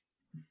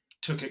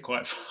took it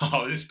quite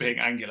far, this being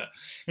angular.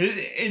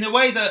 In a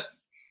way that,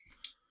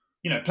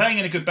 playing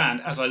in a good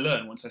band, as I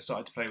learned once I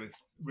started to play with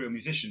real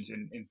musicians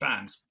in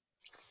bands,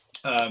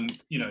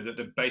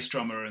 the bass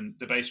drummer and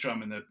the bass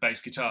drum and the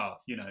bass guitar,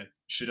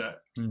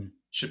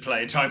 should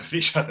play in time with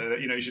each other.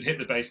 That you should hit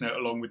the bass note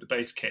along with the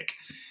bass kick,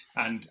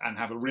 and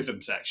have a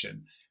rhythm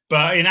section.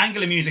 But in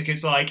angular music,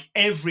 it's like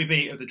every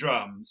beat of the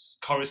drums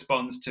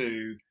corresponds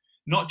to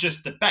not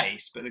just the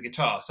bass but the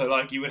guitar.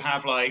 So you would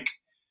have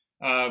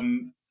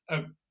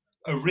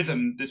a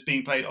rhythm that's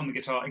being played on the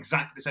guitar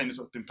exactly the same as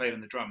what's been played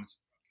on the drums.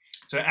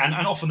 So and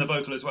often the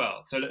vocal as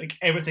well. So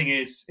everything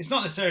it's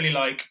not necessarily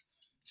like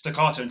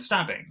staccato and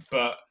stabbing,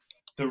 but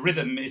the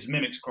rhythm is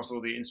mimicked across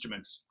all the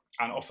instruments,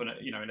 and often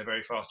in a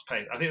very fast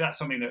pace. I think that's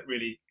something that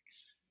really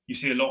you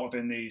see a lot of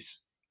in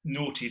these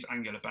noughties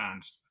angular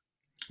bands.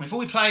 Before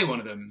we play one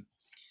of them,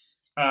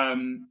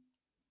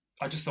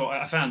 I just thought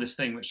I found this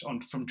thing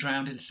from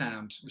Drowned in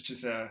Sound, which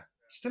is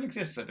still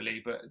exists, I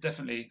believe, but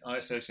definitely I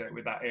associate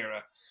with that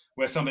era,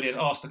 where somebody had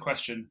asked the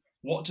question,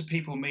 what do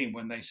people mean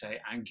when they say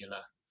angular?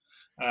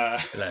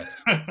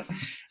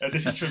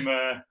 This is from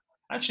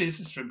this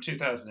is from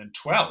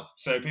 2012,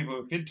 so people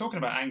have been talking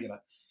about angular,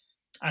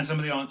 and some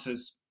of the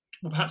answers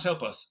will perhaps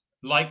help us.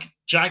 Like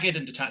jagged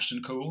and detached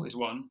and cool is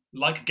one.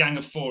 Like Gang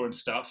of Four and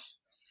stuff.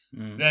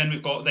 Then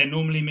we've got, they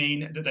normally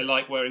mean that they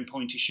like wearing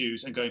pointy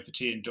shoes and going for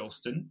tea in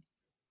Dalston.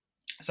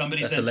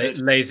 Somebody That's said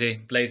lazy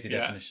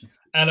definition.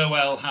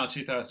 LOL, how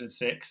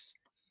 2006.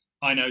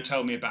 I know,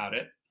 tell me about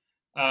it.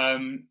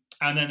 And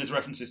then there's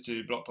references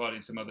to Block Party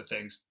and some other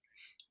things.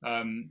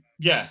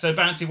 So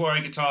bouncy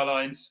warrior guitar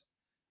lines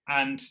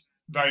and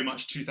very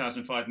much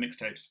 2005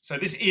 mixtapes. So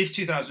this is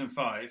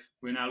 2005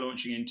 we're now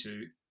launching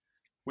into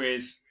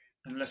with,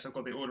 unless I've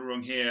got the order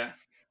wrong here,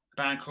 a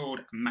band called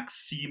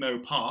Maximo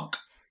Park.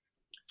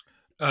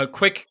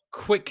 Quick,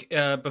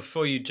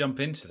 before you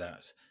jump into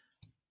that,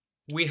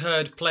 we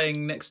heard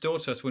playing next door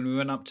to us when we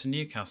went up to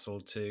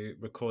Newcastle to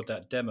record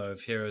that demo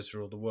of Heroes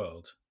Rule the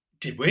World.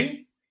 Did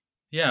we?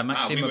 Yeah,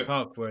 Maximo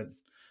Park were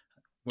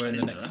in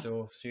the next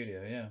door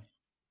studio, yeah.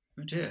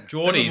 Oh dear.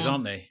 Geordies,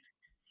 aren't they?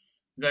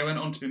 They went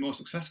on to be more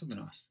successful than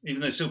us, even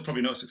though still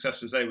probably not as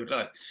successful as they would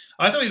like.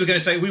 I thought you were going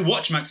to say we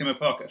watched Maximo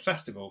Park at a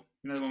festival.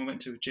 The one we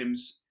went to with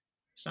Jim's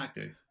stag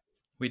do.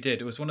 We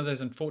did. It was one of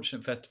those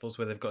unfortunate festivals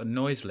where they've got a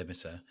noise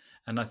limiter,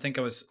 and I think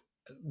I was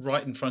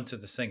right in front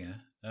of the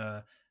singer.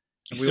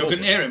 You still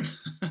couldn't hear him.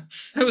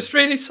 It was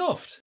really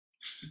soft.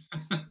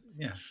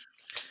 Yeah.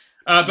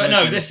 But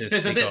no,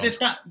 this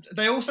band,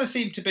 they also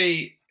seem to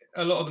be,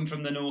 a lot of them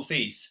from the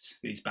northeast,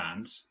 these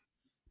bands,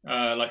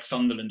 like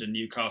Sunderland and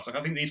Newcastle.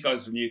 I think these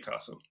guys are from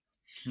Newcastle.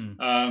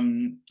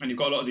 And you've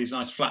got a lot of these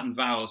nice flattened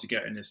vowels you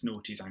get in this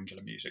noughties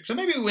angular music. So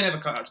maybe we never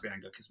cut out to be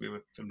angular because we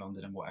were from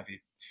London and what have you,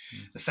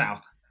 the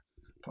South.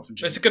 apart from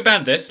It's a Jim. good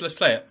band, this. Let's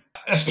play it.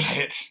 Let's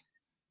play it.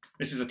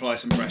 This is Apply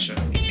Some Pressure.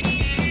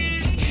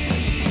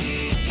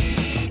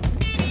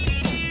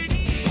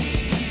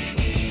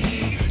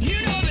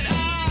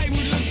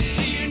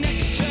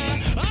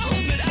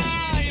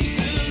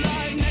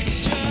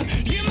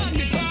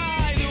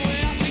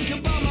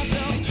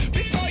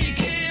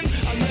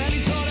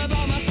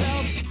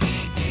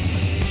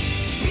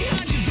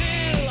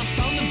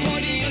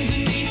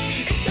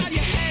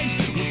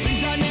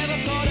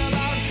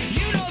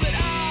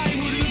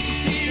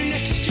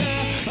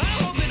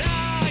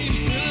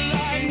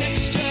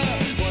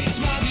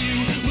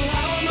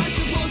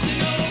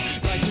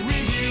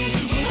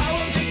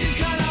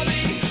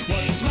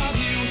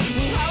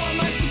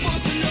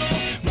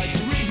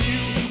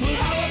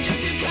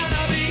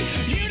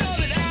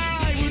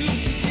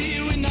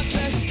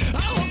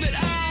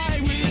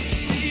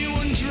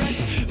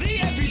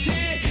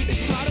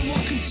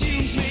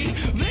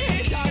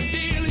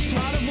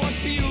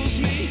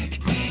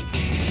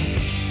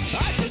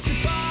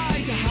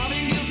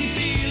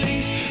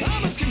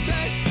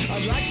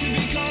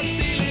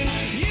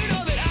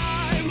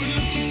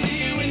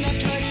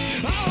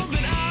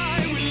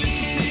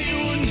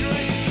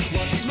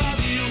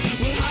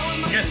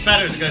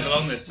 Better as it goes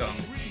along, this song.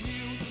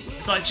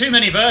 It's like too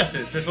many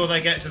verses before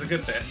they get to the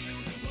good bit.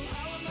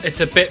 It's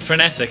a bit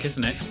frenetic,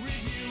 isn't it?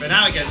 But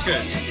now it gets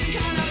good.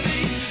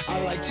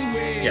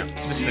 Yeah,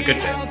 this is a good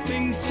bit.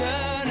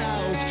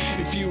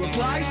 If you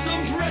apply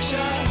some pressure,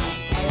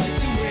 I like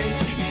to wait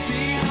and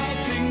see how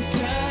things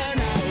turn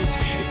out.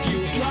 If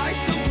you apply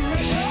some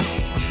pressure,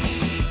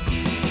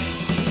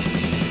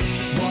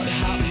 what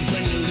happens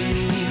when you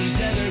lose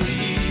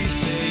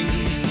everything?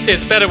 See,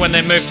 it's better when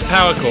they move to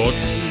power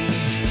chords.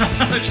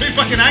 The true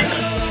fucking anger.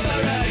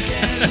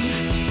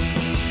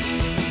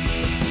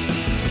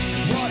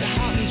 What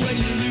happens when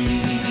you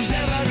lose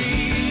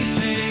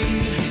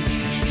everything?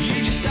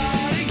 You just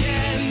start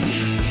again.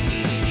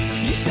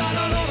 You start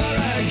all over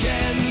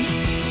again.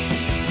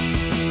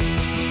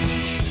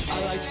 I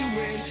like to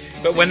wait.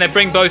 But when they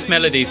bring both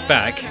melodies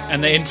back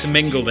and they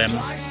intermingle them,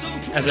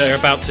 as they're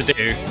about to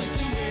do,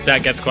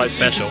 that gets quite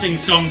special. Interesting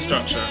song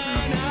structure.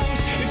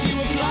 If you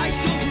apply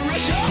some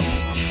pressure,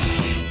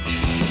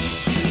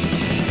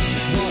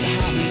 what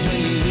happens when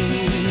you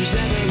lose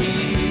everything?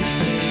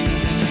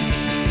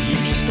 You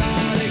just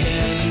start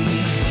again.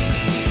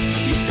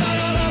 You start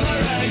all over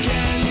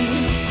again.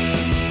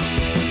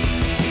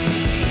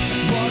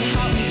 What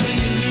happens when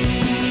you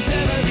lose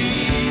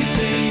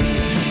everything?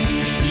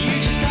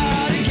 You just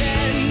start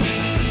again.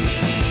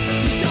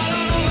 You start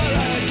all over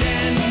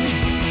again.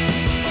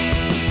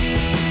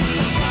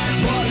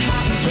 What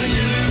happens when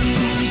you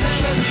lose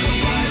everything?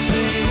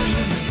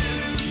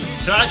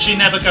 So it actually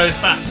never goes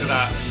back to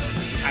that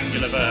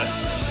angular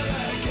verse.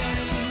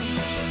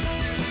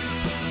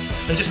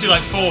 They just do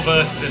like 4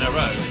 verses in a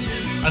row.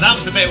 And that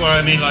was the bit where,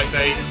 I mean, like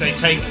they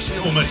take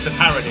almost a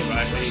parody,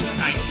 right?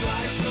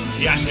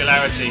 The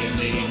angularity and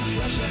the...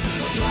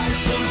 Apply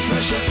some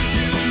pressure,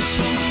 you lose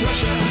some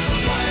pressure.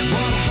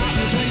 What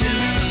happens when you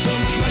lose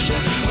some pressure?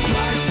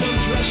 Apply some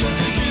pressure,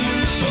 you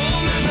lose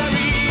some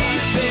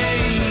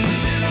everything.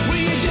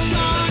 When you just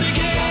start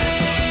again.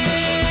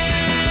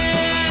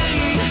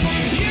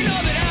 You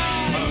know that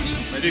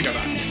They do go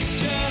back.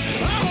 next year.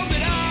 I hope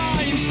that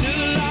I am still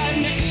alive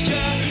next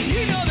year.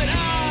 You know that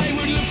I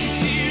would love to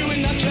see you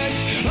in that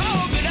dress. I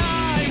hope that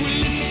I would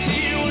live to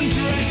see you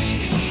undress.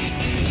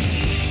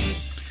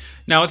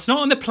 Now, it's not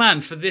on the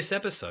plan for this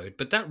episode,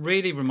 but that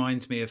really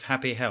reminds me of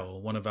Happy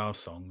Hell, one of our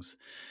songs,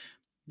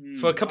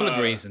 for a couple of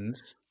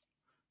reasons.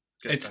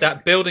 It's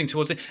that building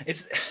towards it.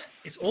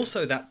 It's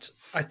also that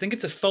I think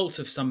it's a fault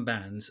of some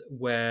bands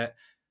where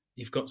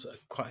you've got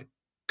quite a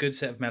good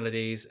set of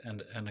melodies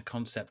and a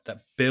concept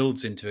that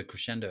builds into a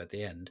crescendo at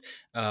the end.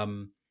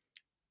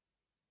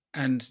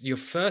 And your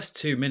first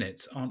 2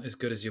 minutes aren't as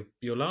good as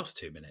your last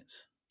 2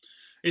 minutes.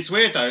 It's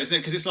weird though, isn't it?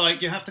 Because it's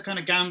like you have to kind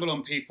of gamble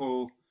on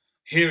people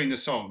hearing the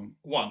song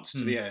once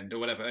to the end or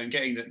whatever and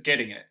getting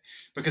it.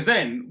 Because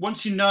then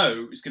once you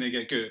know it's going to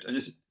get good, and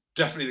this is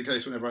definitely the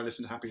case whenever I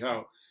listen to Happy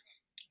Hell,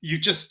 you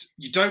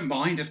don't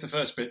mind if the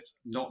first bit's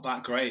not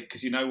that great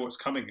because you know what's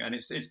coming, and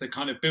it's the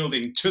kind of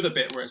building to the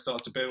bit where it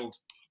starts to build.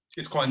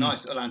 It's quite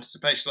nice, little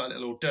anticipation, like a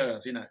little hors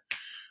d'oeuvre, you know.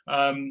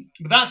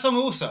 But that song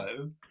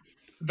also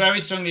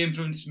very strongly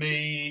influenced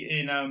me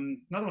in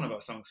another one of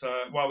our songs,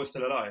 While We're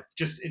Still Alive,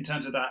 just in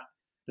terms of that,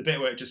 the bit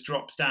where it just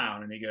drops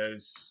down and he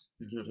goes,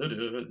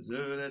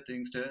 that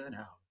things turn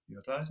out, you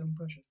apply some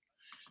pressure.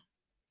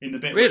 In the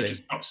bit where it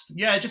just drops,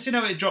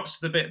 it drops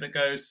to the bit that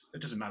goes,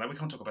 it doesn't matter, we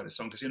can't talk about this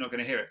song because you're not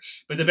going to hear it,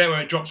 but the bit where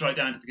it drops right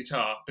down to the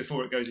guitar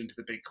before it goes into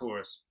the big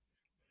chorus.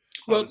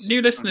 Well,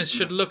 new listeners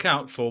should look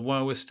out for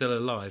While We're Still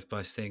Alive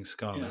by Sting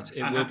Scarlet.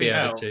 Yeah. It will be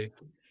added to.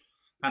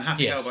 And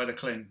Happy Hell by The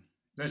Cling.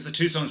 Those are the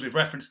 2 songs we've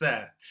referenced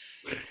there.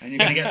 And you're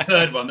going to get a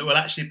third one that will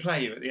actually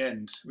play you at the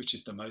end, which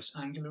is the most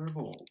angular of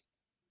all.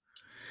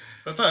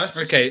 But first...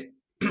 Okay,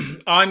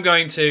 I'm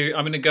going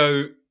to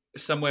go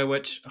somewhere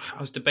which I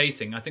was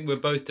debating. I think we're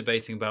both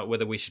debating about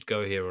whether we should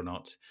go here or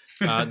not.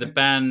 The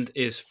band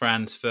is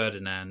Franz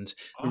Ferdinand.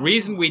 The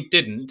reason we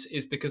didn't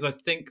is because I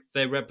think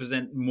they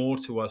represent more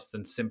to us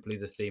than simply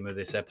the theme of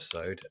this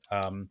episode.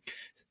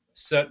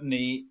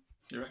 Certainly,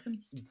 You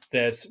reckon?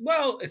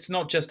 It's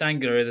not just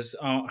Angular. There's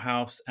Art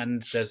House,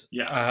 and there's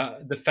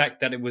the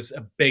fact that it was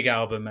a big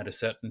album at a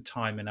certain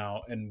time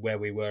in where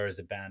we were as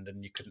a band,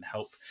 and you couldn't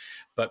help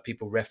but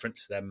people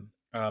reference them.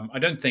 I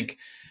don't think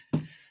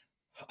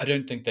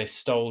they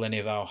stole any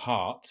of our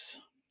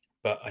hearts,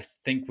 but I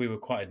think we were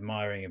quite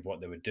admiring of what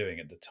they were doing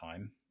at the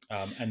time.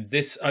 And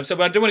this, so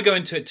I don't want to go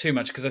into it too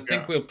much because I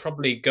think we'll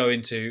probably go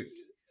into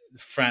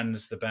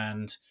Franz the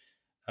band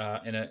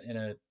in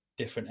a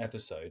different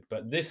episode.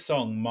 But this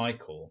song,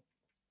 Michael,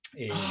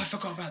 is I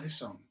forgot about this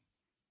song.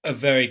 A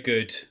very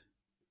good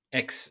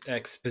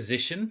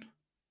exposition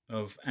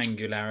of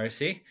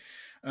angularity.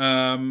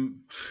 Well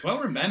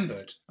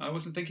remembered. I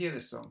wasn't thinking of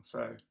this song,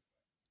 so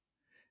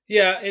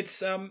yeah,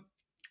 it's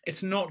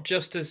not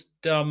just as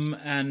dumb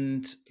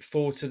and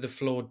fall to the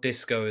floor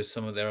disco as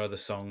some of their other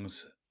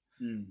songs.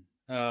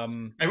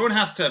 Everyone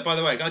has to, by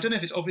the way, I don't know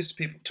if it's obvious to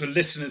people, to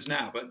listeners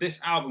now, but this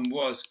album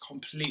was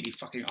completely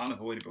fucking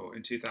unavoidable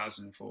in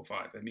 2004-5.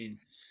 I mean,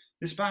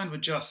 this band were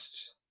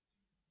just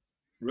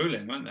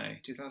ruling, weren't they?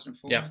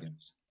 2004, yeah. I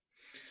guess.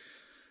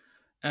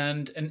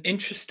 And an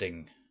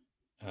interesting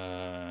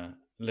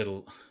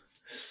little,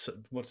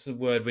 what's the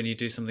word when you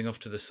do something off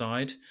to the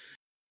side?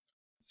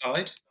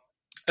 Side?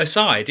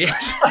 Aside,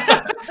 yes.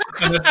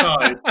 An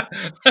aside.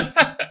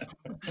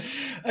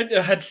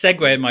 I had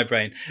segue in my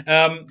brain.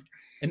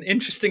 An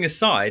interesting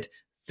aside,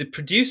 the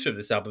producer of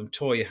this album,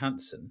 Tor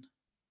Johansson,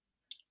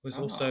 was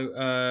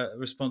also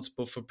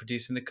responsible for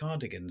producing the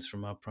Cardigans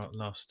from our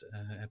last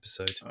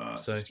episode.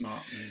 That's a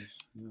smart move.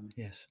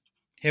 Yeah. Yes.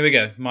 Here we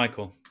go,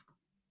 Michael.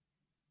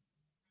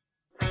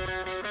 Oh,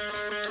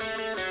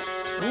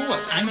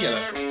 that's Angular.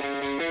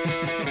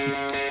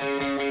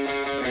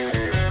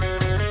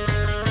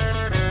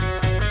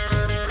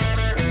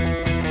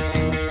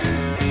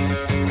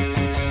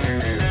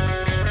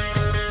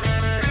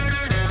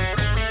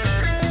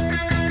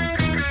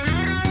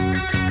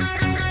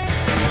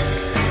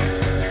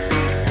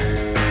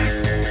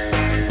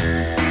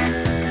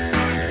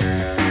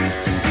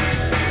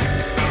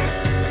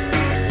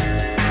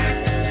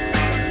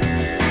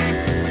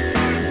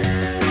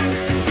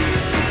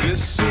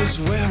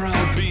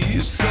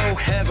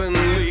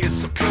 Heavenly,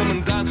 so come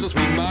and dance with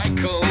me,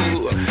 Michael.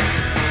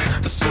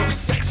 So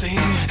sexy,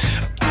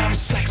 I'm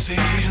sexy,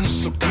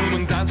 so come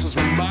and dance with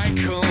me,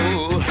 Michael.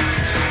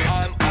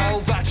 I'm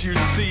all that you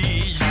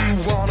see, you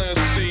wanna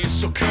see,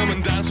 so come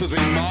and dance with me,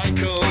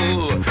 Michael.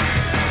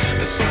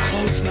 So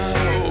close now,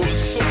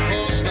 so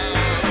close now,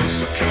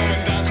 so come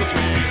and dance with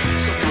me,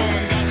 so come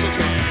and dance with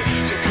me,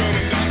 so come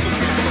and dance with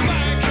me.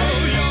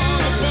 Michael, you're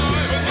the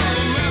boy with all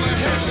the leather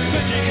hips,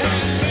 sticky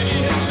hips,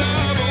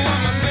 style, but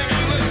one more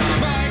sticky lips.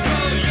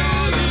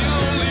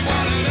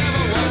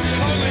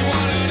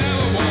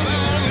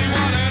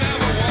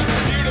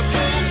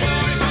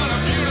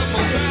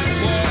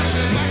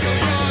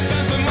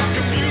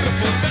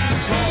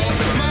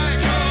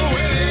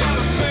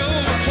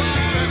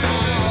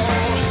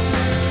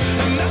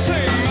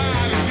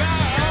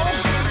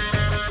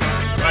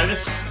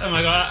 Oh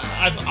my god,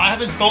 I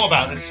haven't thought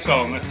about this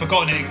song. I've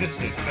forgotten it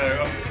existed,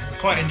 so I'm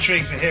quite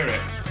intrigued to hear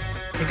it.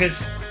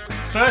 Because,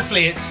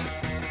 firstly,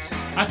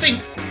 I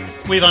think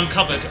we've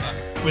uncovered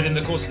within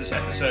the course of this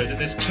episode that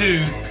there's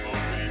two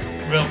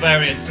real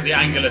variants to the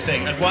Angular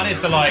thing. And one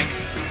is the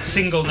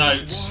single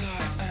note,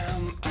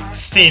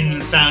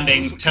 thin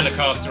sounding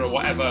Telecaster or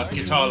whatever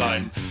guitar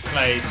lines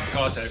played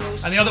staccato.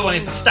 And the other one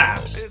is the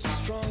stabs.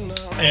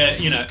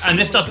 And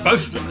this does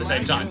both of them at the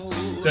same time.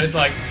 So it's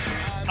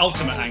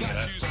ultimate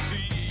Angular.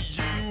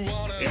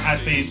 It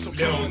has these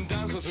little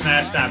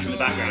snare stabs in the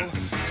background.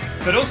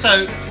 But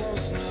also, the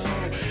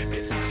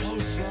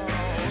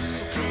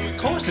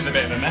chorus is a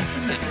bit of a mess,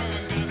 isn't it?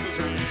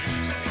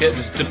 Yeah,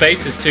 the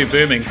bass is too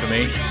booming for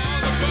me.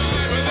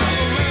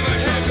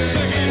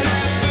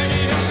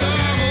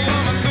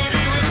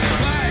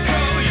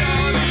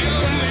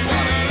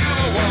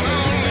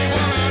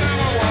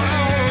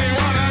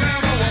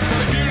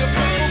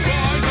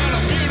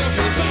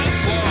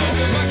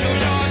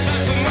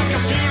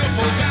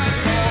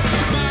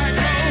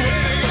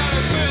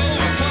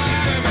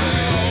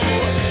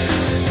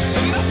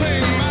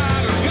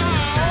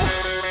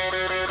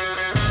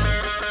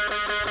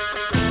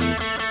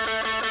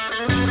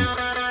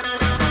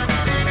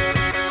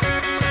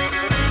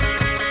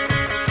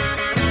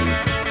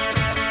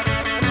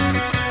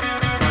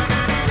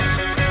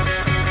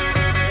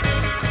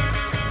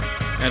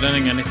 I don't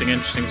think anything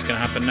interesting is going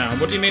to happen now.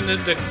 What do you mean the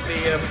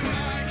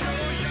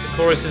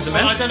chorus is a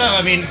mess? Well, I don't know.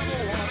 I mean,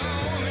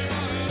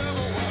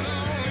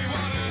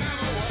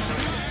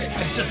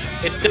 it's just...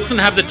 It doesn't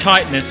have the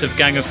tightness of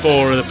Gang of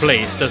Four or The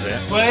Police, does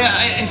it? Well,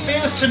 yeah, it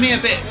feels to me a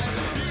bit...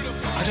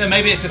 I don't know,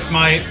 maybe it's just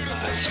my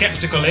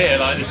sceptical ear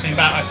listening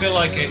back. I feel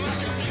like I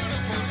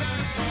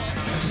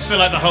just feel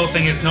like the whole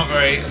thing is not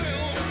very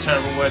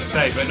terrible word to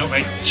say, but not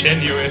very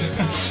genuine.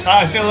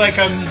 I feel like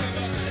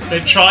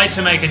they've tried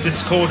to make a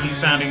discordant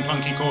sounding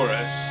punky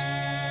chorus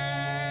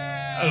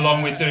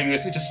along with doing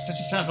this. It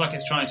just sounds like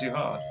it's trying too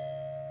hard.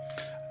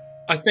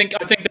 I think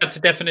that's the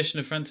definition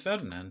of Franz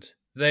Ferdinand.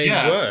 They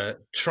were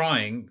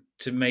trying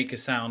to make a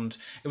sound.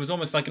 It was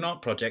almost like an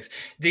art project.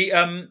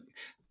 I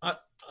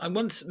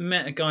once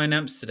met a guy in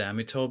Amsterdam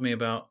who told me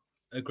about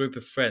a group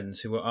of friends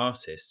who were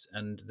artists,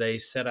 and they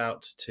set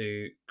out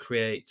to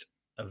create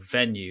a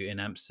venue in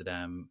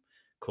Amsterdam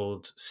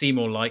called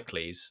Seymour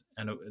Likely's,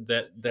 and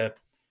their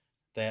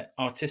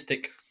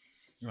artistic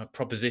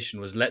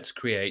proposition was, let's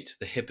create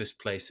the hippest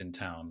place in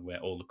town where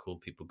all the cool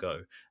people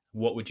go.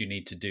 What would you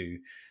need to do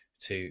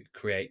to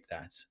create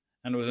that?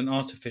 And it was an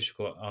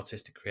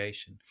artistic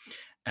creation,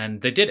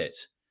 and they did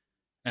it,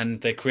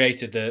 and they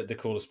created the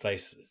coolest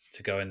place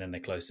to go, and then they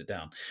closed it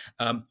down.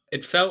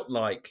 It felt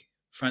like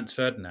Franz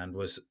Ferdinand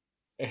was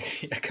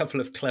a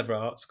couple of clever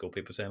art school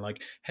people saying,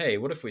 like, hey,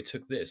 what if we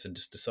took this and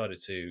just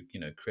decided to,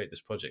 create this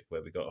project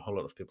where we got a whole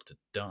lot of people to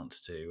dance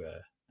to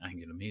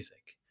angular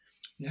music.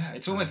 Yeah,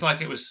 it's almost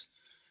like it was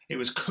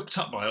cooked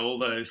up by all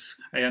those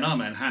A&R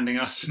men handing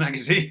us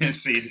magazine and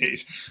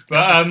CDs.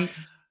 But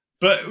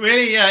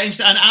really, yeah,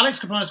 interesting. And Alex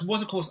Kapranos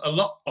was, of course, a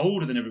lot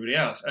older than everybody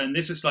else. And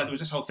this was like, there was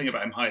this whole thing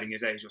about him hiding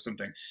his age or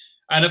something.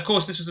 And of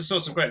course, this was a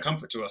source of great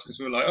comfort to us because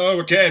we were like, oh,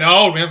 we're getting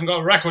old. We haven't got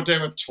a record deal.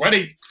 We're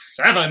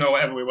 27 or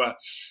whatever we were.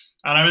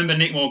 And I remember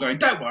Nick Moore going,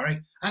 don't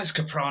worry, Alex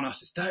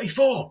Kapranos is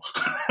 34.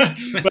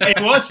 But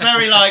it was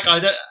very like,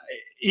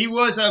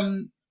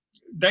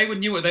 they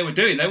knew what they were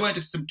doing. They weren't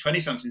just some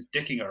 20-somethings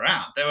dicking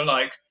around. They were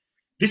like,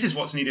 this is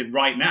what's needed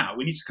right now.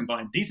 We need to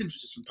combine these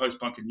influences from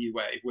post-punk and new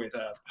wave with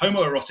a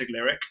homoerotic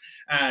lyric.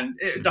 And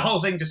the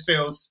whole thing just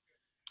feels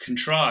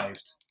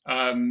contrived.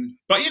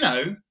 But,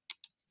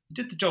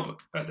 did the job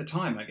at the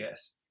time, I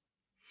guess.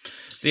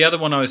 The other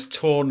one I was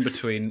torn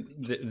between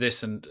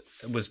this and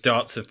was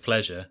Darts of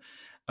Pleasure.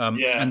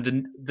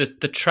 And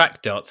the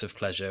track Darts of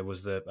Pleasure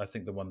was I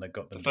think the one that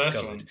got them first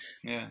discovered. One.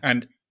 Yeah.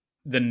 And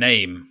the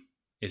name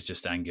is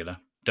just angular.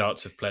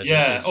 Darts of Pleasure.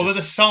 Yeah, although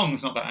the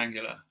song's not that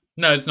angular.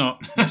 No, it's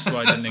not. That's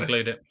why I didn't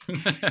include it.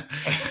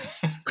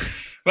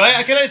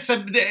 Well,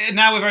 so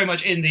now we're very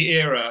much in the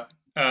era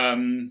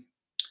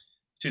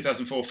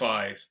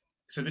 2004-5.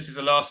 So this is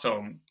the last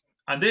song,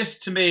 and this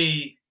to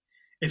me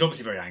is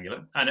obviously very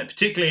angular, and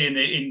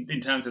particularly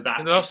in terms of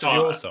that. The last of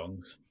your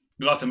songs.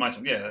 The last of my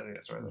song, yeah,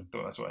 that's right. I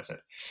thought that's what I said.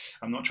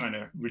 I'm not trying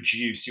to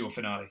reduce your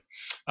finale.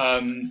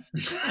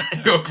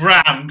 Your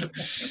grand.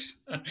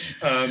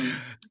 And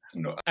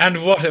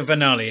what a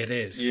finale it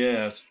is.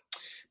 Yes,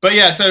 but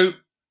yeah. So,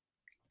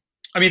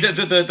 I mean,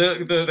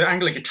 the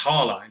angular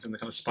guitar lines and the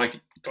kind of spiky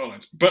guitar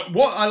lines. But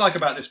what I like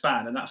about this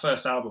band and that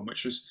first album,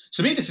 which was,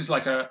 to me, this is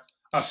like a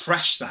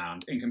fresh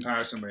sound in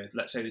comparison with,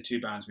 let's say, the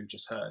two bands we've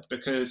just heard,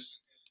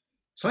 because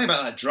something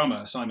about that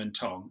drummer, Simon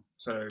Tong.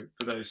 So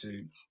for those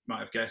who might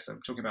have guessed,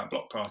 I'm talking about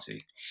Block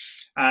Party.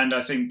 And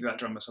I think that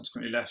drummer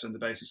subsequently left on the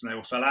basis and they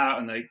all fell out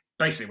and they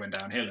basically went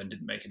downhill and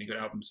didn't make any good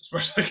albums as far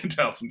as I can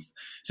tell since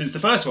the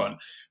first one.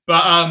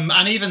 But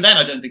and even then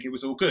I don't think it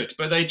was all good.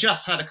 But they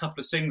just had a couple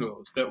of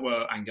singles that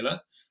were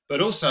angular,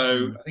 but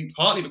also I think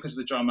partly because of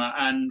the drummer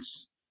and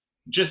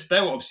just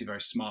they were obviously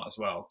very smart as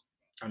well.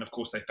 And of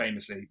course they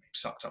famously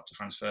sucked up to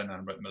Franz Ferdinand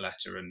and wrote them a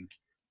letter and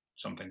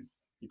something.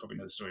 You probably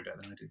know the story better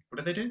than I do.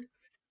 What did they do?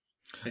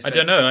 I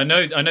don't know.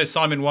 I know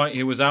Simon White,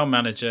 who was our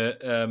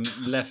manager,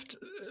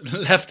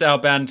 left our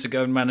band to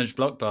go and manage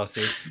Block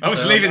Party. I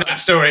was leaving that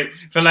story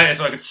for later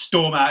so I could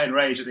storm out in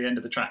rage at the end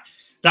of the track.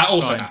 That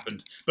also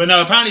happened. But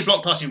no, apparently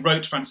Block Party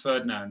wrote Franz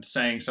Ferdinand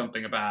saying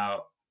something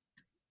about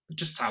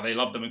just how they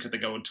love them and could they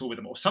go on tour with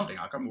them or something.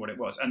 I can't remember what it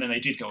was. And then they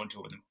did go on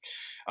tour with them.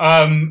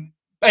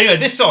 Anyway,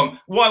 this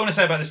song, what I want to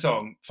say about this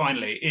song,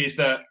 finally, is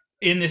that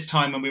in this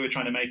time when we were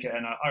trying to make it,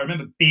 and I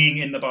remember being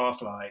in the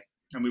Barfly,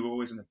 and we were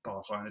always in the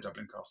Barfly and the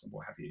Dublin Castle and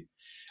what have you.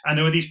 And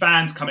there were these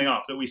bands coming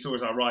up that we saw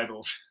as our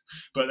rivals,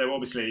 but they were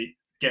obviously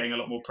getting a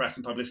lot more press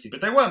and publicity.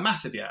 But they weren't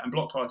massive yet, and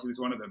Block Party was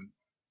one of them.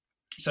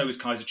 So was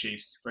Kaiser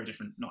Chiefs, very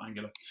different, not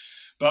angular.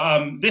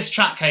 But this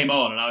track came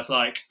on, and I was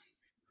like,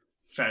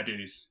 fair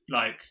dues.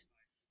 Like,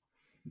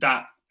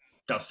 that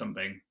does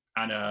something.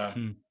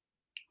 And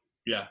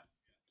yeah,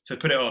 so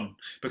put it on.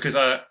 Because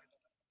I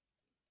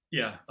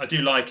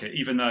do like it,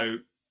 even though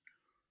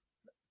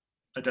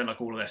I don't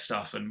like all of their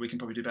stuff, and we can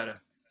probably do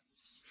better.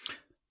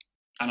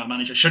 And our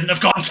manager shouldn't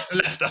have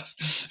left us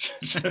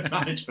to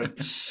manage them.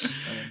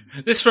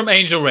 This from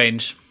Angel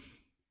Range.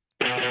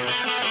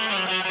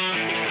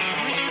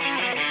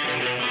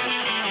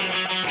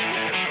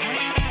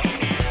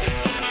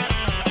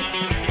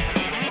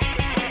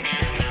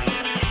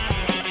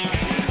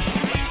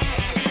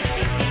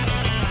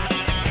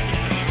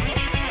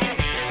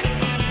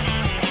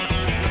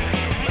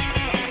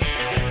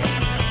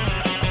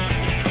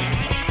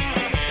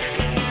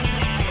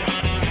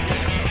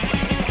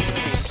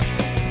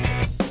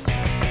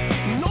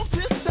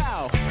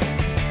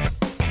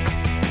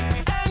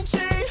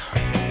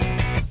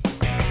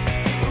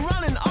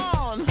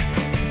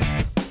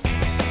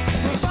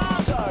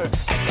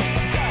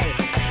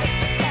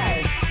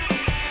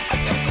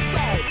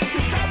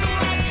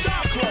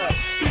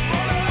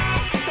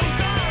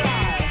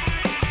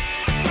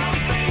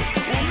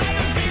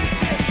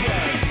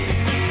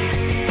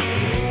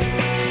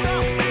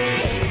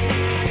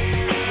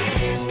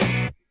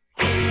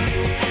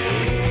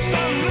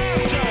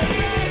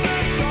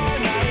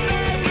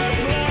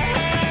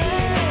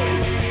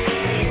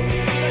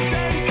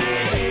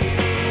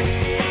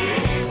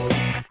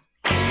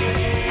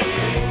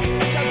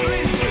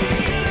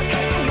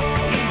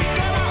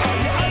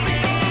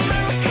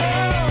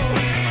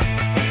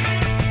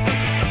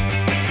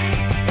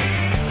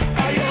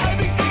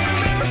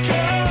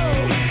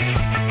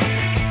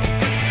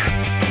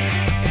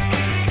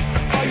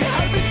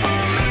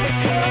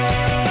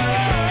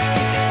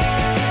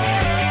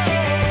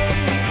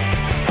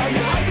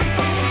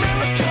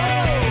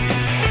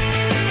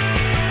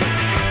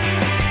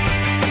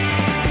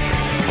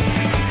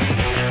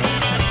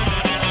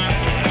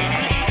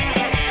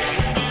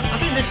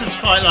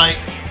 like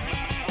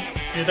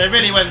they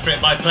really went for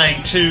it by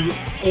playing two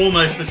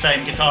almost the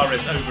same guitar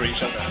riffs over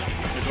each other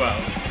as well,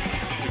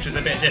 which is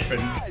a bit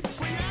different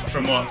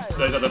from what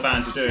those other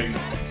bands are doing.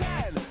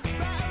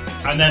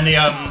 And then the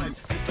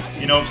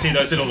obviously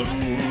those little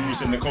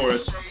oohs in the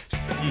chorus.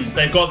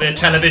 They've got the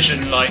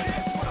television like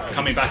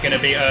coming back in a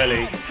bit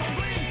early,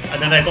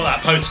 and then they've got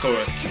that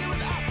post-chorus.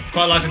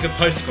 Quite like a good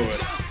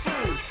post-chorus.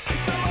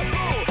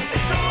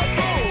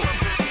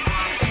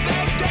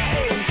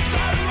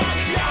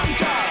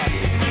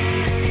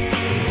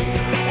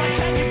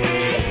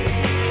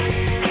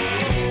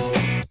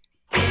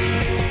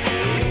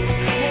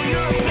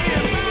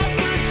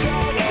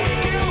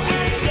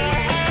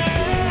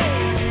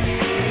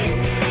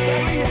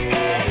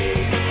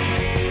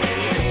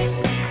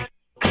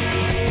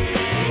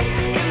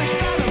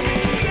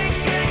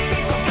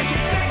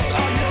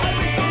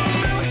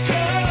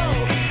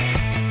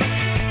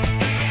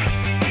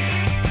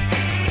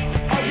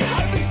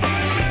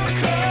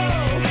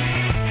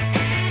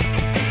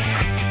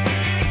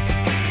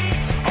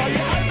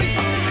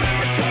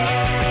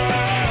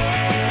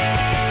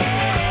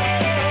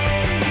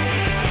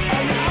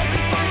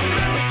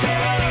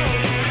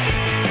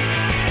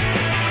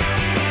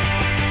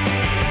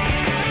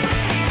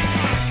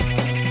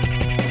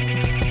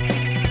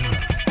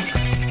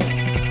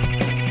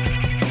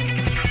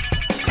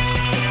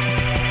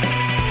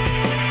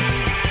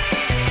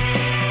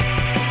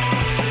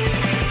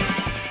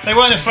 They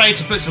weren't afraid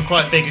to put some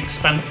quite big,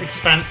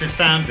 expansive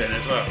sounds in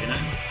as well, you know?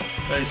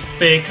 Those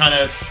big kind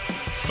of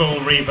full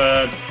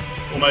reverb,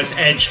 almost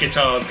edge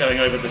guitars going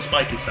over the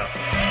spiky stuff.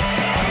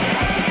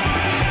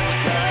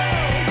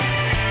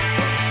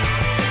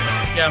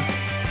 Yeah.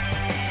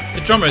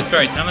 The drummer is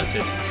very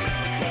talented.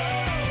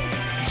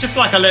 It's just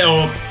like a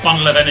little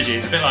bundle of energy.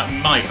 It's a bit like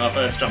Mike, our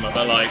first drummer,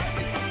 but like,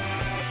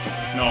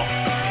 not.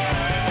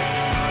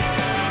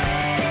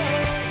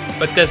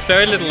 But there's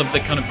very little of the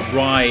kind of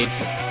ride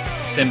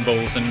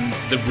cymbals and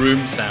the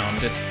room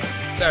sound. It's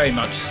very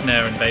much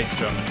snare and bass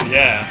drum.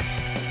 Yeah.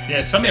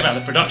 Yeah, something about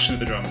the production of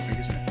the drum, I think,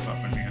 isn't it? Apart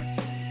from anything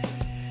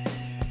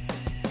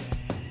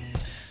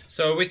else.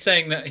 So are we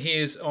saying that he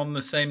is on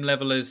the same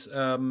level as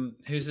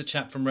who's the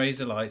chap from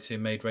Razorlight who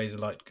made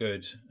Razorlight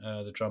good,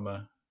 the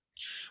drummer?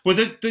 Well,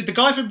 the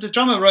guy from the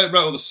drummer wrote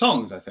all the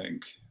songs, I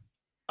think.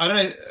 I don't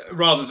know,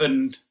 rather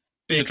than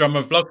being The drummer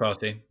of Block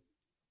Party.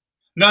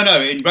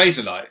 No, in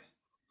Razorlight.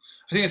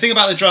 I think the thing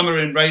about the drummer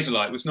in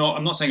Razorlight was not.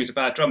 I'm not saying he was a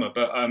bad drummer,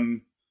 but I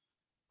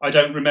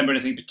don't remember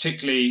anything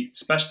particularly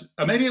special.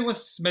 Maybe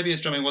his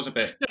drumming was a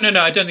bit.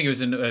 No. I don't think he was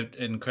an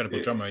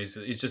incredible drummer.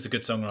 He's just a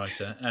good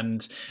songwriter.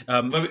 And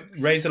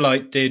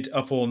Razorlight did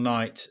Up All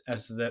Night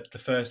as the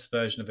first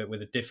version of it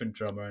with a different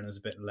drummer, and it was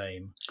a bit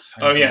lame.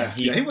 And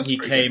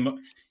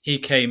he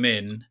came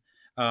in.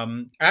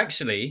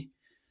 Actually,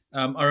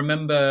 I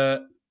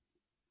remember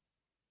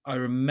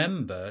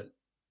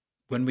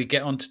when we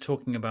get on to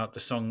talking about the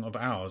song of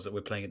ours that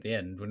we're playing at the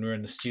end, when we were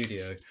in the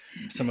studio,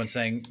 someone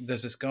saying,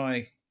 there's this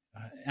guy,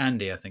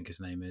 Andy, I think his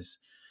name is,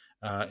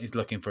 he's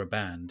looking for a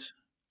band.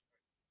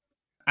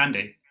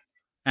 Andy,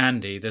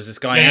 there's this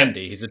guy,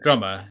 Andy, he's a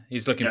drummer,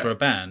 he's looking for a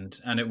band,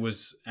 and it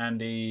was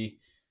Andy...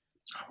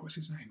 Oh, what was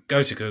his name?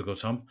 Go to Google,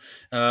 Tom.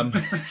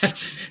 Andy,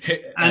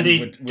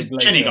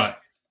 Chinny guy.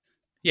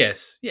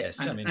 Yes.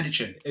 Andy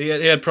Chin. He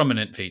had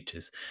prominent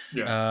features.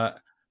 Yeah.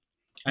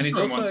 And he's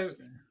also...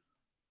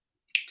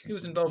 He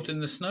was involved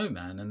in The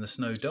Snowman and The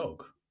Snow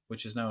Dog,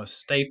 which is now a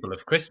staple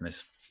of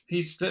Christmas.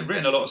 He's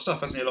written a lot of stuff,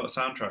 hasn't he? A lot of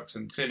soundtracks,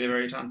 and clearly a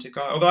very talented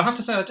guy. Although I have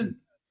to say,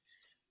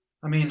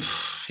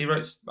 he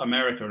wrote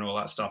America and all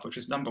that stuff, which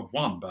was number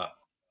one, but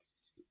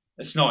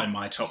it's not in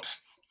my top.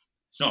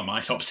 It's not in my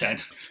top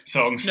 10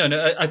 songs. No.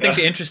 I think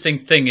the interesting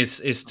thing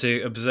is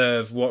to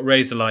observe what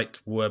Razorlight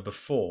were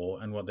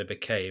before and what they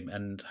became,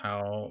 and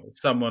how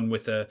someone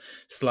with a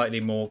slightly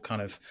more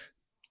kind of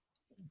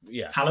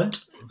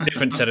talent,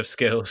 different set of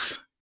skills.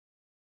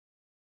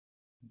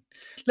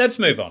 Let's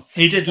move on.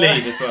 He did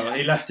leave as well.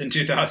 He left in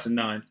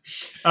 2009.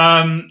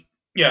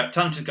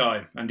 Talented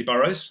guy, Andy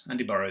Burrows.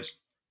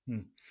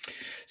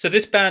 So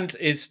this band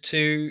is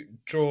to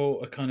draw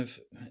a kind of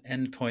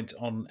end point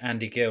on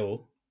Andy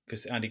Gill,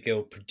 because Andy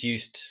Gill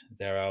produced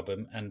their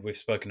album, and we've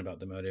spoken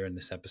about them earlier in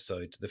this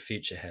episode, the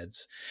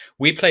Futureheads.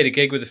 We played a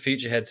gig with the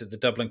Futureheads at the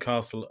Dublin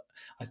Castle,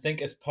 I think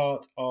as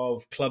part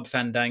of Club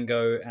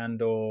Fandango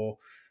and or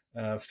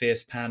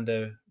Fierce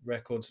Panda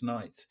Records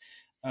night.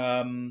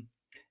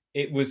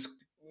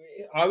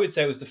 I would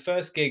say it was the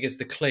first gig as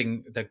the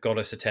Cling that got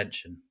us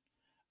attention.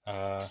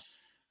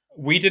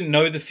 We didn't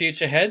know the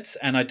Futureheads,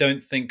 and I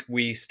don't think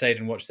we stayed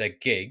and watched their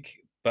gig,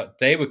 but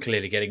they were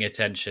clearly getting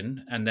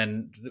attention, and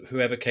then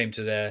whoever came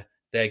to their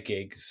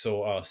gig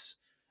saw us,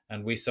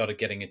 and we started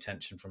getting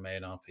attention from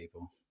A&R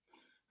people.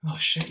 Oh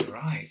shit, you're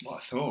right.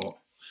 What a thought.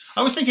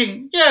 I was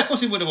thinking, yeah, of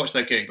course we would have watched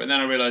that gig, but then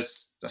I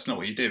realised that's not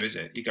what you do, is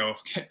it? You go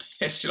off and get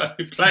pissed. You're like,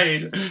 we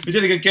played, we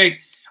did a good gig.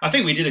 I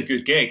think we did a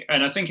good gig,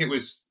 and I think it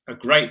was a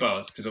great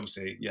buzz because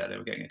obviously, they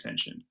were getting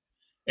attention.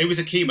 It was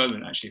a key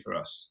moment actually for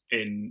us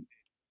in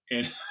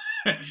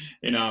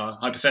our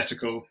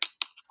hypothetical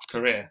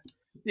career.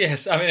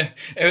 Yes, I mean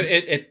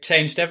it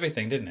changed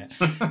everything, didn't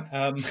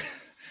it?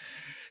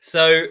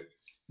 So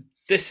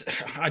this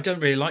I don't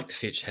really like the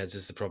Future Heads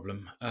is the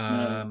problem.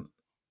 No.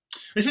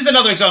 This is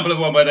another example of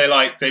one where they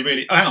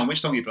really. Oh, hang on,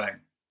 which song are you playing?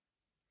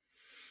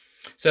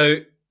 So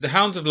the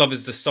Hounds of Love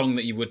is the song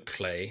that you would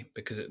play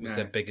because it was Yeah.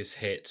 their biggest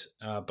hit.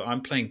 But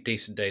I'm playing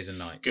Decent Days and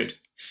Nights. Good.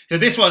 So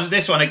this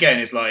one again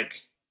is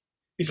like,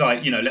 it's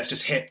like, let's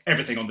just hit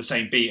everything on the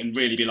same beat and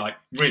really be like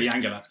really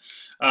angular.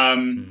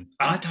 And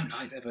I don't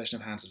like their version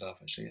of Hounds of Love,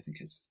 actually. I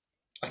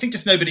think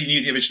just nobody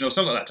knew the original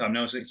song at that time.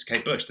 No, it's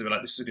Kate Bush. They were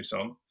like, this is a good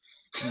song.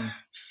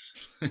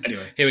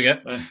 Anyway, here we go.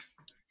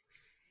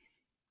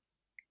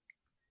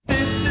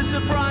 This is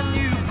a brand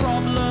new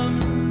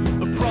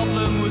problem, a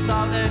problem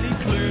without any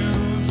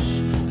clues.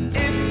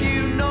 If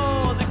you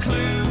know the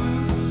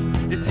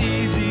clues, it's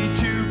easy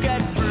to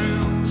get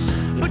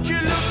through. But you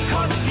look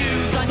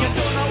confused and you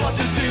don't know what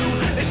to do.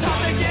 It's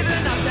hard to get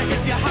an answer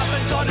if you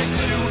haven't got a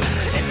clue.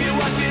 If you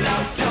work it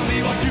out, tell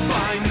me what you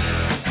find.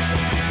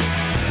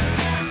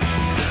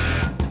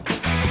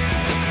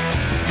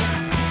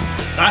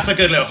 That's a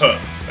good little hook.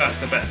 That's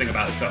the best thing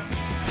about the song.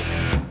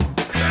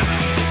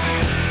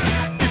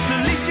 If the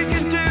least you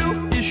can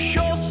do is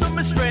show some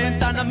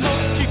restraint, and the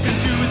most you can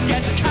do is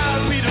get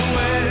carried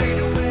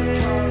away.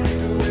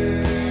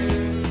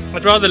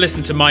 I'd rather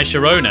listen to My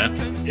Sharona.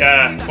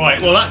 Yeah,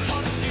 quite. Well, that's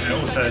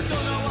also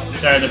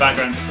there in the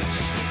background.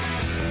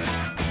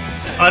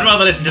 I'd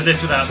rather listen to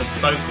this without the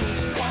vocals.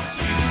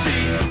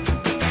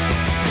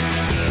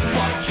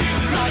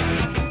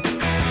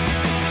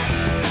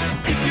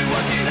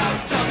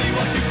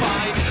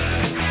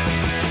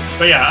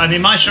 But yeah, I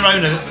mean, My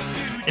Sharona,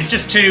 it's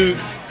just too.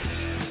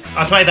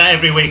 I play that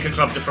every week at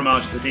Club de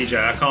Fromage as a DJ.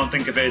 I can't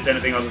think of it as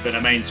anything other than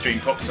a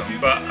mainstream pop song.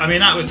 But I mean,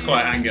 that was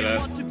quite angular.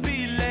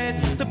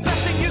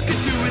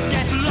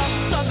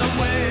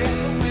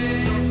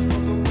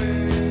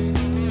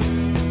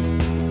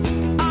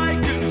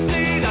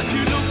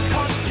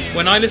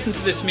 When I listen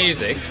to this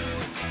music,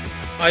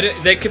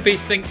 they could be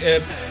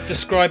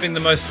describing the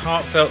most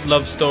heartfelt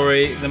love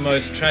story, the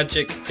most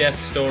tragic death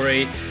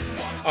story.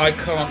 I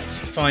can't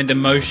find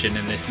emotion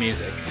in this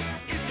music.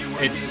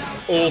 It's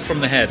all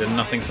from the head and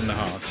nothing from the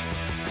heart.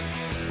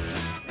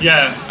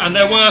 Yeah, and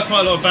there were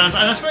quite a lot of bands,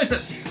 and I suppose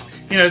that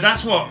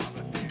that's what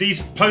these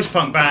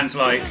post-punk bands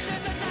like,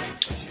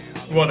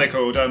 what are they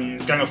called,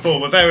 Gang of Four,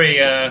 were very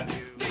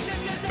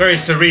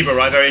cerebral,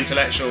 right? Very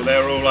intellectual.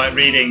 They were all like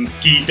reading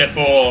Guy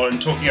Debord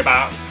and talking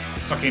about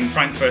fucking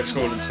Frankfurt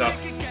School and stuff.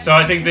 So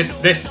I think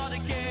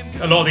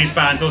a lot of these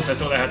bands also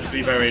thought they had to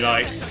be very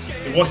like.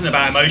 It wasn't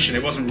about emotion.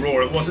 It wasn't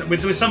raw. It wasn't,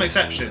 with some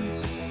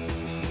exceptions.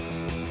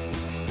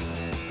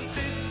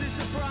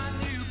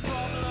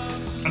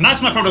 And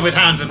that's my problem with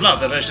Hounds of Love,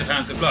 the version of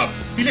Hounds of Love.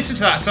 If you listen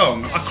to that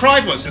song, I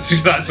cried once listening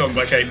to that song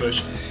by Kate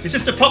Bush. It's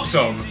just a pop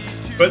song,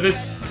 but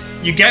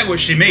you get what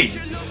she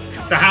means.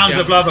 The Hounds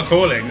of Love are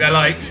calling. They're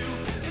like,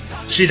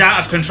 she's out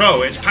of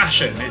control. It's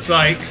passion. It's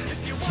like,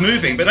 it's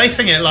moving. But they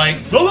sing it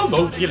like, blah,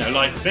 blah, blah,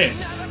 like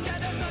this.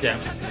 Yeah.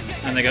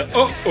 And they go,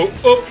 oh, oh,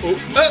 oh, oh,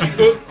 oh,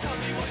 oh.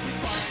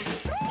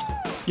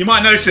 You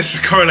might notice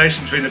a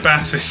correlation between the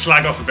bands we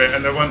slag off a bit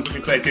and the ones that we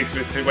played gigs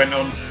with who went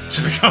on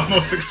to become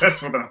more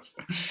successful than us.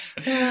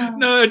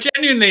 No,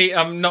 genuinely,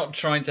 I'm not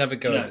trying to have a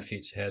go at the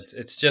Future Heads.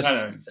 It's just,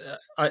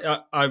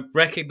 I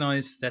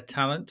recognise their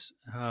talent.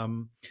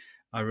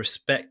 I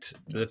respect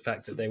the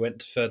fact that they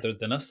went further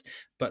than us,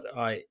 but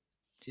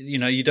you're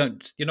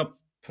not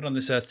put on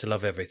this earth to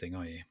love everything,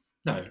 are you?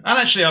 No, and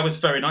actually, I was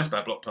very nice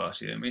about Block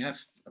Party, and we have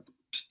a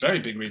very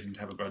big reason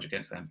to have a grudge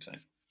against them. So.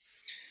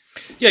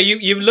 Yeah,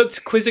 you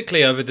looked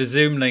quizzically over the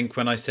Zoom link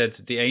when I said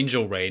the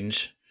Angel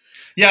Range.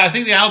 Yeah, I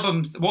think the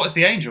album. What is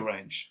the Angel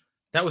Range?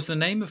 That was the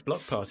name of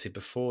Block Party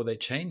before they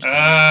changed.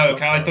 Oh,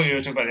 okay. I thought you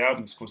were talking about the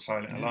album. It's called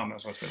Silent Alarm.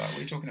 That's what I was like. What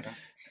are you talking about?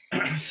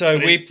 So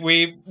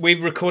we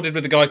recorded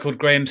with a guy called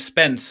Graham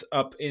Spence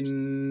up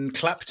in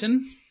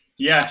Clapton.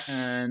 Yes.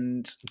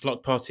 And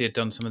Block Party had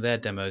done some of their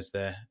demos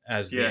there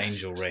as the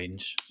Angel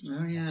Range.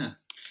 Oh yeah,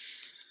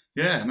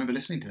 yeah. I remember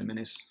listening to him in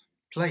his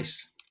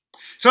place.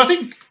 So I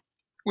think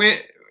we're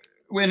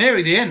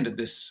nearing the end of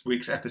this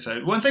week's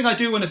episode. One thing I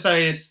do want to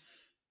say is,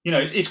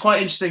 it's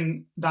quite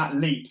interesting, that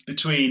leap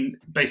between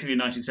basically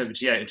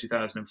 1978 and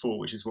 2004,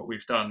 which is what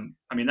we've done.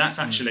 I mean, that's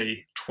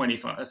actually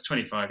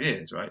 25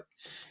 years, right?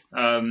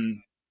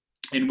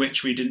 In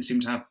which we didn't seem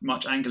to have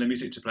much angular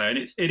music to play. And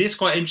it is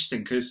quite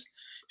interesting because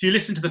if you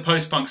listen to the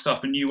post-punk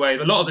stuff and new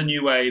wave, a lot of the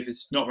new wave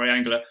is not very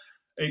angular.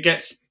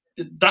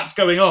 That's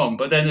going on,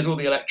 but then there's all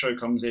the electro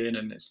comes in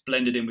and it's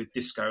blended in with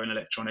disco and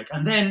electronic.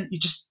 And then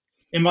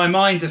in my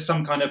mind, there's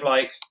some kind of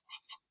like,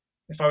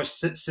 if I was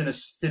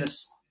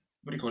synesthetic?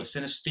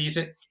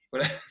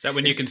 Is that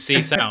when you can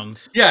see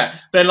sounds? Yeah,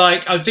 they're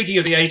like, I'm thinking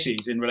of the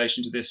 80s in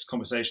relation to this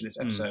conversation, this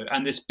episode,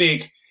 and this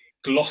big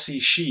glossy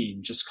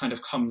sheen just kind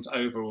of comes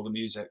over all the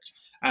music.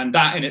 And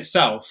that in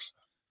itself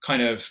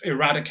kind of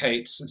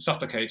eradicates and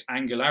suffocates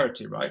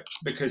angularity, right?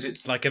 Because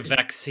it's like a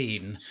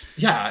vaccine.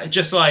 Yeah, it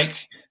just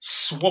like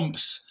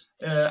swamps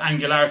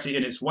angularity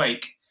in its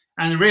wake.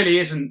 And there really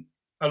isn't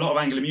a lot of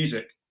angular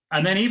music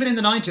And then even in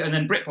the 90s, and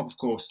then Britpop, of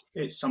course,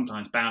 it's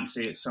sometimes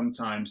bouncy, it's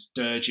sometimes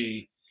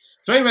dirgy,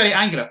 very rarely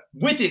angular,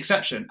 with the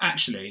exception,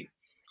 actually,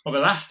 of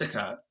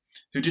Elastica,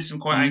 who did some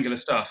quite angular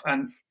stuff.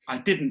 And I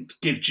didn't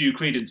give due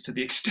credence to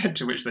the extent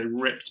to which they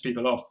ripped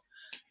people off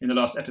in the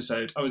last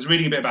episode. I was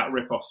reading a bit about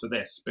rip-offs for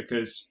this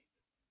because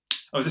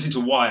I was listening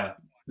to Wire.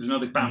 There's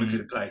another band we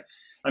could have played.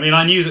 I mean,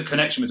 I knew that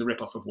Connection was a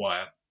rip-off of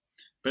Wire,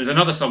 but there's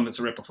another song that's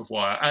a rip-off of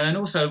Wire. And then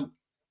also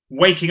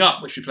Waking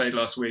Up, which we played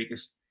last week,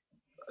 is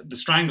the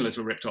Stranglers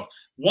were ripped off.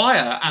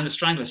 Wire and the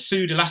Stranglers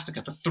sued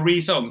Elastica for 3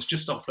 songs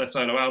just off their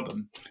solo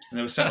album, and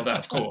they were settled out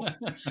of court.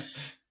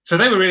 So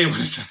they were really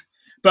wanted to.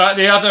 But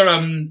the other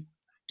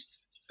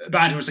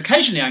band who was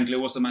occasionally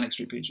angular was the Manic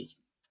Street Preachers.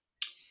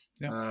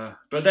 Yeah.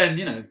 But then,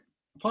 you know,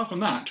 apart from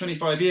that,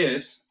 25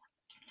 years,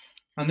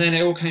 and then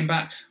it all came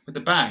back with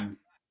a bang.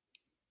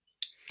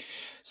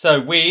 So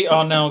we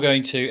are now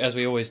going to, as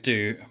we always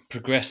do,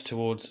 progress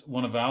towards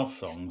one of our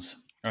songs.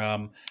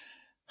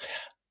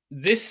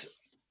 This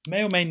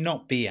may or may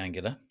not be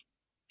angular,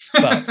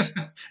 but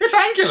it's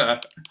angular.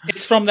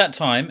 It's from that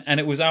time, and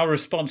it was our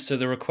response to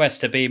the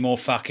request to be more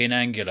fucking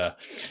angular.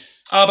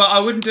 Oh, but I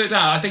wouldn't do it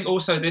down. I think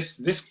also this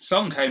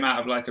song came out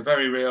of like a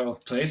very real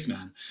place,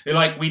 man.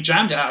 We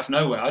jammed it out of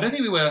nowhere. I don't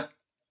think we were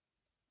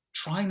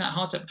trying that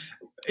hard to.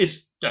 We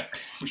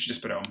should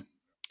just put it on.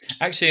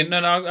 Actually,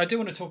 no, I do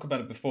want to talk about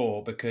it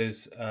before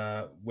because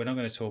we're not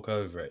going to talk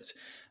over it.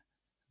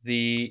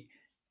 The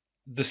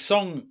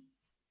song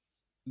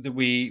that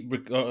we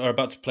are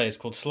about to play is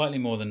called Slightly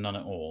More Than None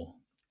at All.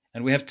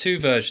 And we have 2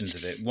 versions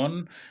of it.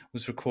 One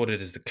was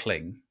recorded as The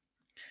Cling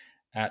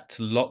at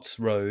Lots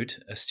Road,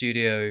 a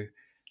studio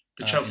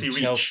in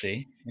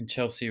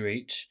Chelsea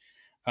Reach,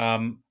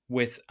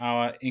 with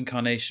our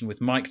incarnation with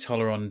Mike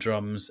Toller on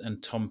drums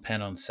and Tom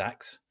Penn on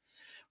sax.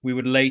 We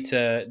would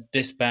later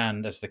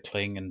disband as The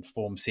Cling and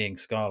form Seeing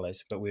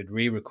Scarlet, but we'd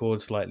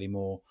re-record Slightly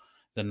More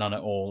Than None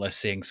at All as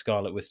Seeing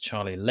Scarlet with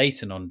Charlie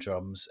Layton on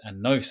drums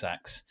and no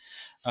sax.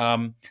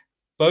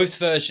 Both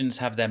versions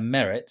have their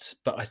merits,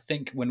 but I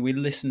think when we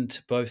listened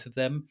to both of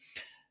them,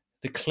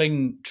 the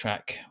Cling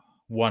track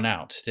won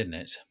out, didn't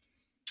it?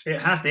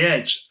 It has the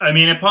edge. I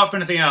mean, apart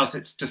from anything else,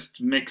 it's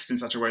just mixed in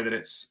such a way that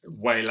it's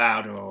way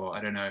louder, or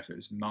I don't know if it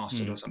was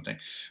mastered or something.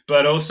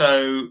 But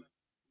also,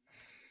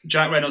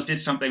 Jack Reynolds did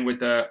something with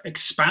the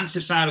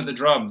expansive sound of the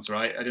drums,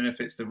 right? I don't know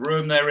if it's the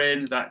room they're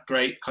in, that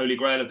great holy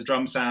grail of the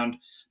drum sound.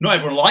 Not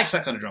everyone likes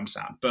that kind of drum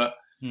sound, but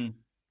I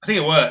think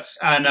it works.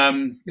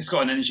 And it's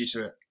got an energy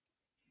to it.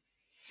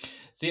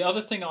 The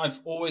other thing I've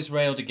always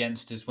railed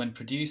against is when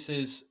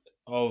producers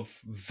of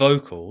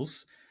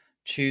vocals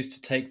choose to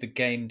take the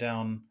gain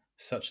down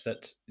such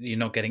that you're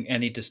not getting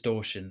any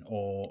distortion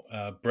or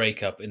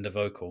breakup in the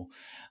vocal.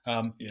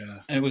 And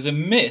it was a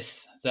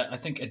myth that I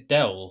think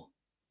Adele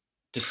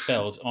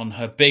dispelled on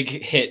her big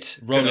hit,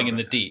 Rolling in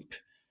the Deep.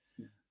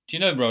 Do you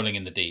know Rolling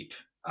in the Deep?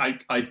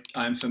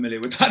 I'm familiar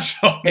with that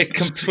song. It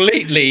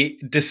completely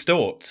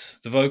distorts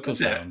the vocal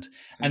sound.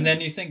 And then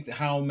you think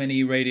how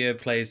many radio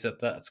plays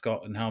that's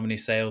got and how many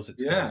sales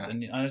it's got.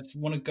 And I just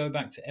want to go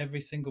back to every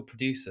single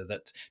producer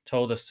that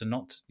told us to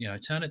not,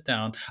 turn it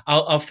down.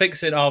 I'll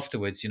fix it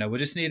afterwards. We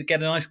just need to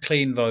get a nice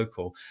clean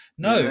vocal.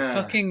 No,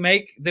 fucking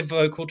make the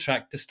vocal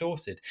track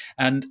distorted.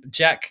 And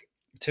Jack,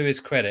 to his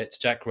credit,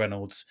 Jack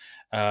Reynolds,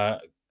 got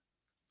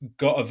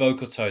a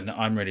vocal tone that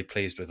I'm really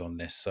pleased with on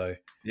this. So,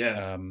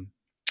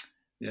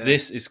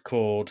 this is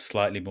called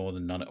Slightly More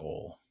Than None at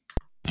All.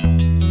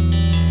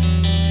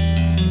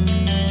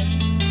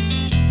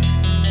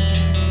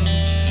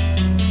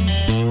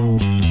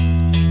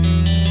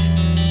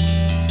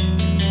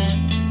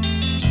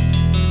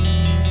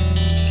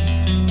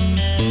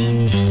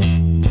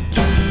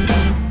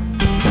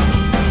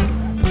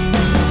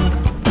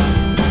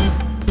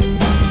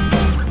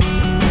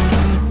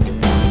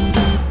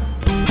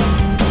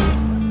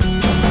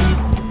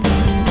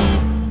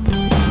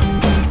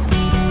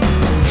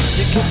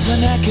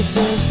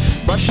 Kisses,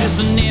 brushes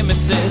and near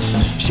misses,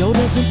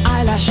 shoulders and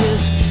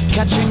eyelashes,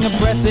 catching a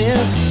breath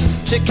is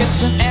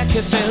tickets and air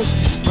kisses,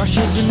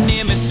 brushes and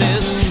near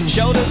misses,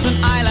 shoulders and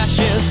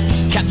eyelashes,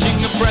 catching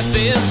a breath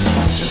is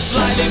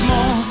slightly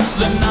more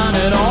than none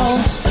at all.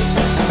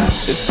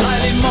 It's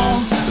slightly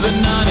more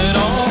than none at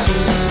all.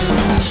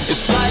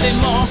 It's slightly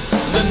more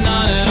than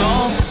none at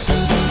all.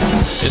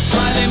 It's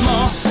slightly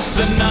more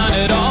than none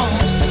at all.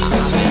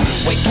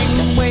 Waking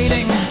and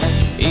waiting,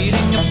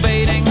 eating and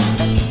baiting,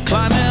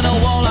 climbing a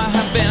wall, I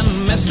have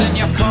been missing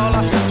your call.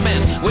 I have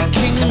been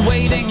waking and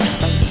waiting,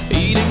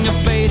 eating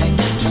and baiting,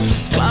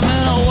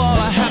 climbing a wall,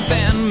 I have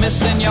been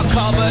missing your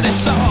call. But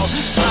it's all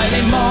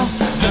slightly more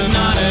than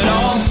none at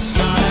all.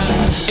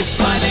 It's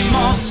slightly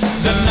more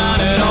than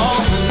none at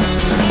all.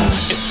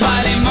 It's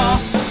slightly more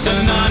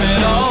than none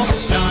at all.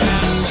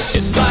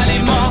 It's slightly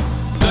more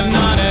than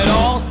none at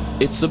all.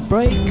 It's a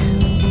break,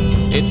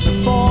 it's a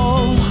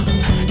fall,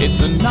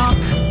 it's a knock,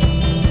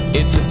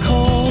 it's a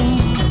call.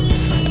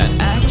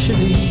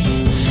 Actually,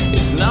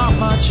 it's not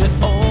much at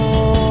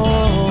all.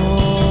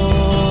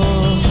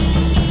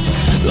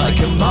 Like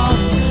a moth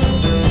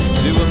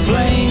to a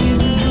flame,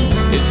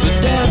 it's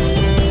a death,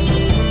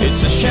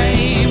 it's a shame.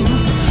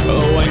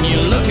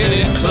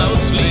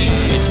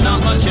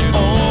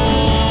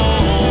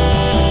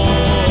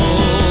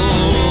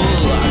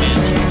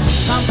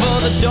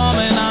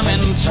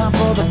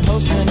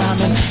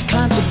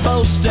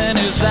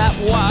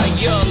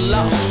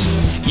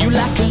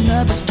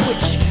 nervous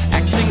twitch,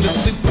 acting the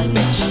super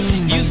bitch.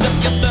 Used up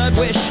your third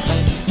wish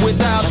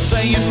without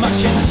saying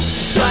much. It's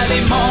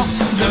slightly more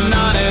than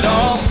none at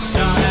all.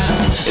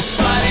 It's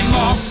slightly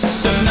more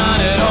than none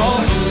at all.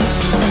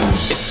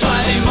 It's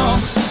slightly more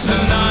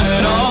than none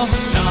at all.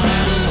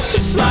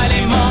 It's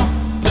slightly more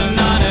than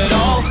none at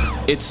all.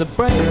 It's a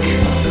break,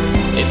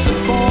 it's a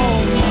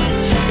fall,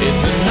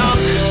 it's a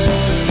knock,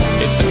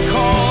 it's a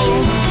call,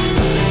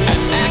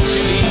 and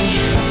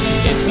actually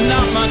it's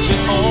not much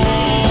at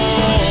all.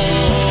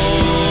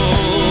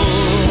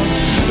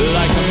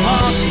 Like a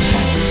moth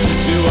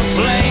to a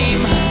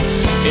flame,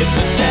 it's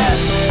a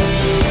death,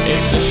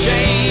 it's a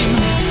shame.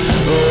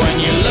 When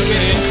you look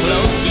at it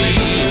closely,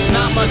 it's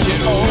not much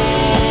at all.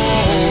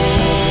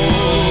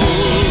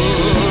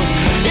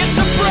 It's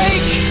a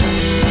break,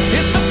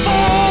 it's a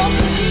fall,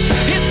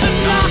 it's a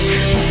knock,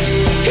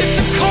 it's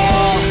a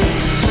call,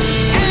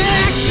 and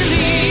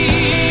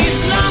actually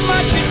it's not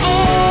much at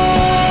all.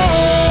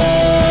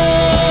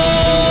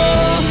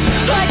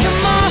 Like a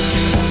moth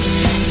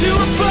to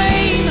a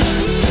flame,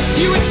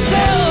 you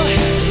excel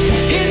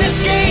in this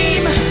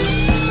game,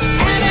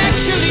 and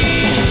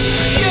actually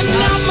you're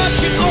not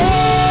much at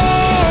all.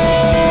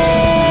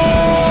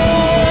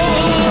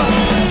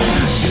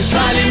 You're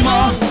slightly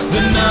more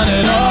than none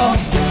at all.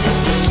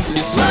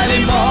 You're slightly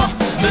more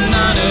than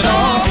none at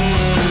all.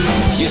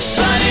 You're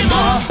slightly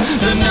more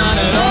than none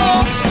at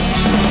all.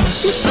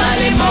 You're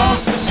slightly more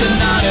than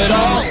none at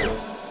all.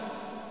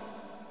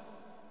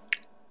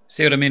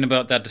 See what I mean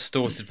about that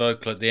distorted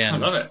vocal at the end? I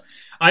love it.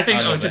 I think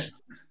I love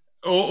just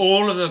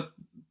all of the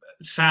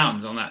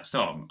sounds on that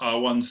song are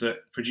ones that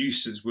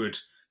producers would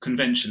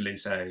conventionally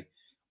say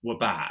were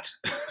bad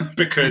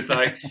because,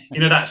 like, you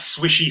know, that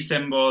swishy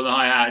cymbal, the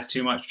hi-hat is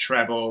too much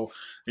treble,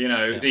 you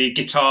know, the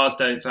guitars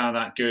don't sound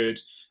that good,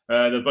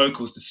 the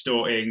vocals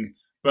distorting,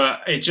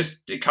 but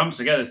it comes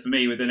together for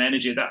me with an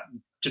energy that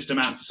just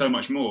amounts to so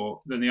much more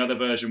than the other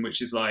version,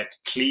 which is like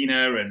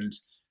cleaner, and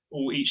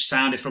each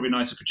sound is probably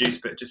nicer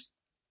produced, but just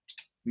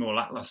more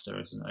lackluster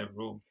as an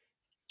overall.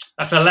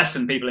 That's the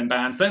lesson, people in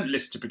bands: don't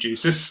listen to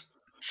producers.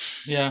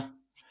 Yeah.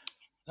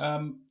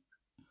 I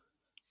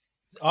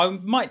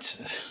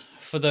might,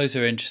 for those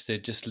who are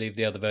interested, just leave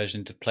the other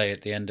version to play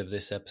at the end of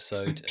this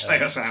episode Play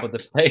us out. for the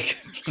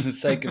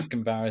sake of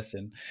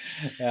comparison.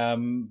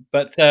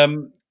 But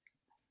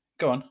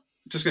go on.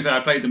 Just because I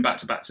played them back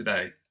to back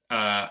today,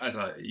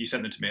 you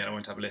sent them to me, and I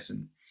went to have a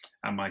listen.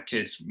 And my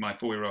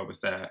 4-year-old was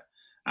there,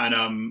 and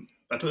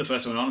I put the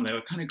first one on, and they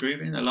were kind of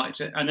groovy, and I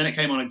liked it. And then it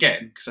came on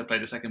again because I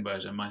played the second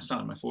version. My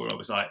son, my 4-year-old,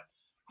 was like,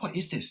 "What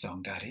is this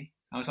song, Daddy?"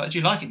 I was like, "Do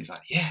you like it?" He's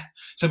like, "Yeah."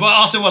 So, but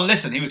after one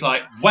listen, he was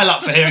like, well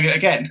up for hearing it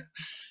again.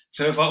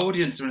 So, if our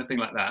audience or anything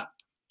like that,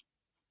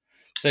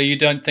 So you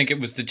don't think it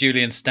was the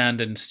Julian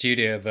Standen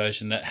studio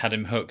version that had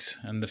him hooked,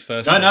 and the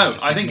first? no, one no,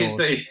 just I think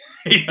ignored? it's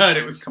that he heard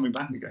it was coming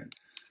back again.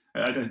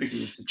 I don't think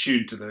he was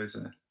attuned to those,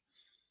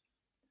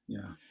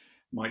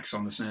 mics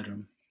on the snare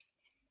drum.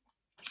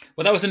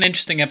 Well, that was an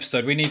interesting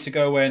episode. We need to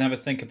go away and have a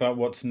think about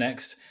what's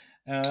next.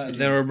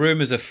 There are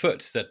rumours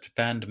afoot that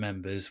band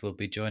members will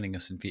be joining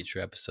us in future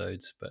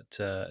episodes, but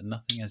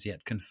nothing as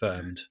yet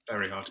confirmed.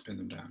 Very hard to pin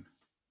them down.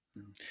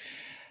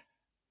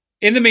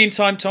 In the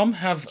meantime, Tom,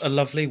 have a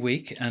lovely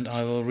week, and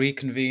I will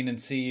reconvene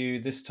and see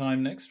you this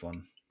time next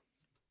one.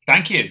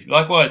 Thank you.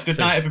 Likewise. Good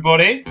night,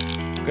 everybody.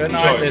 Good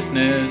night, Enjoy.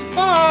 listeners.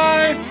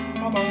 Bye.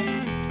 Bye-bye.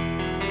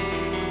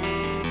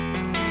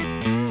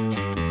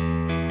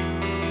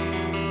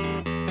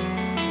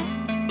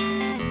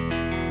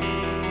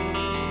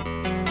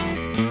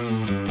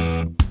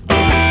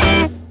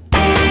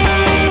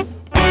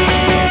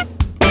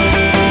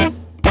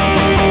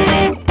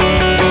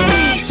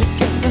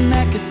 Tickets and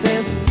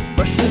necklaces,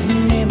 brushes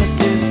and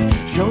nemesis,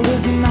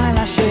 shoulders and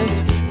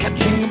eyelashes,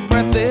 catching your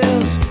breath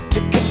is.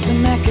 Tickets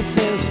and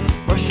necklaces,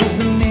 brushes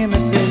and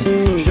nemesis,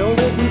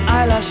 shoulders and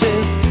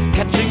eyelashes,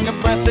 catching your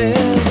breath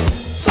is.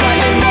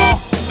 Slightly more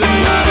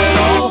than not at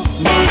all.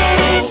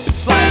 It's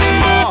slightly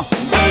more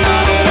than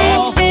not at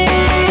all.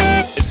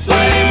 It's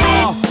slightly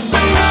more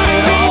than not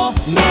at all.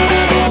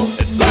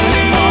 It's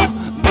slightly more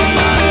than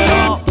not at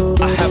all.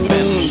 I have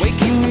been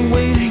waking and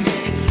waiting,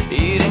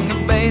 eating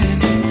and baiting,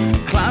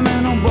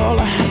 climbing a wall.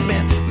 I have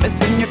been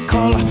missing your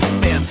call. I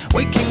have been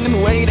waking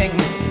and waiting,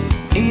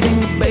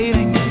 eating and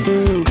baiting,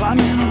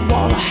 climbing a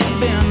wall. I have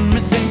been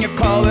missing your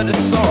call, but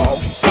it's all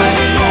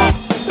slightly more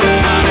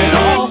than not at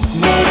all.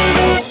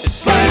 It's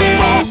slightly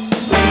more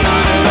than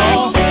not at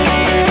all.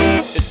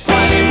 It's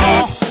slightly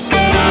more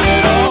than not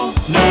at all.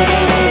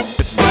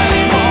 It's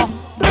slightly more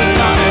than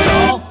not at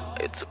all.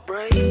 It's a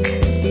break,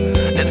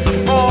 it's a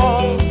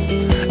fall,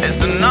 it's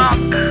a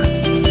knock,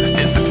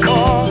 it's a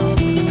call,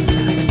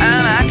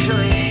 and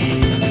actually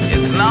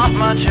it's not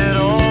much at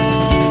all.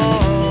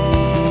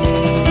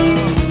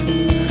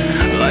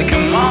 Like a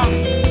moth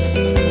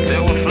to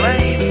a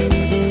flame,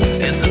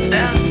 it's a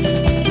death,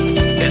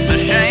 it's a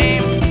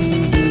shame,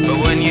 but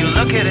when you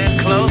look at it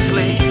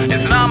closely,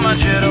 it's not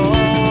much at all.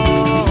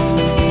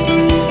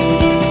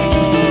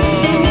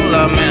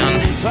 I'm in.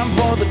 Time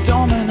for the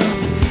doorman,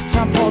 I'm in.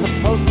 Time for the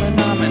postman,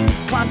 I'm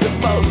inclined to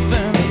boast.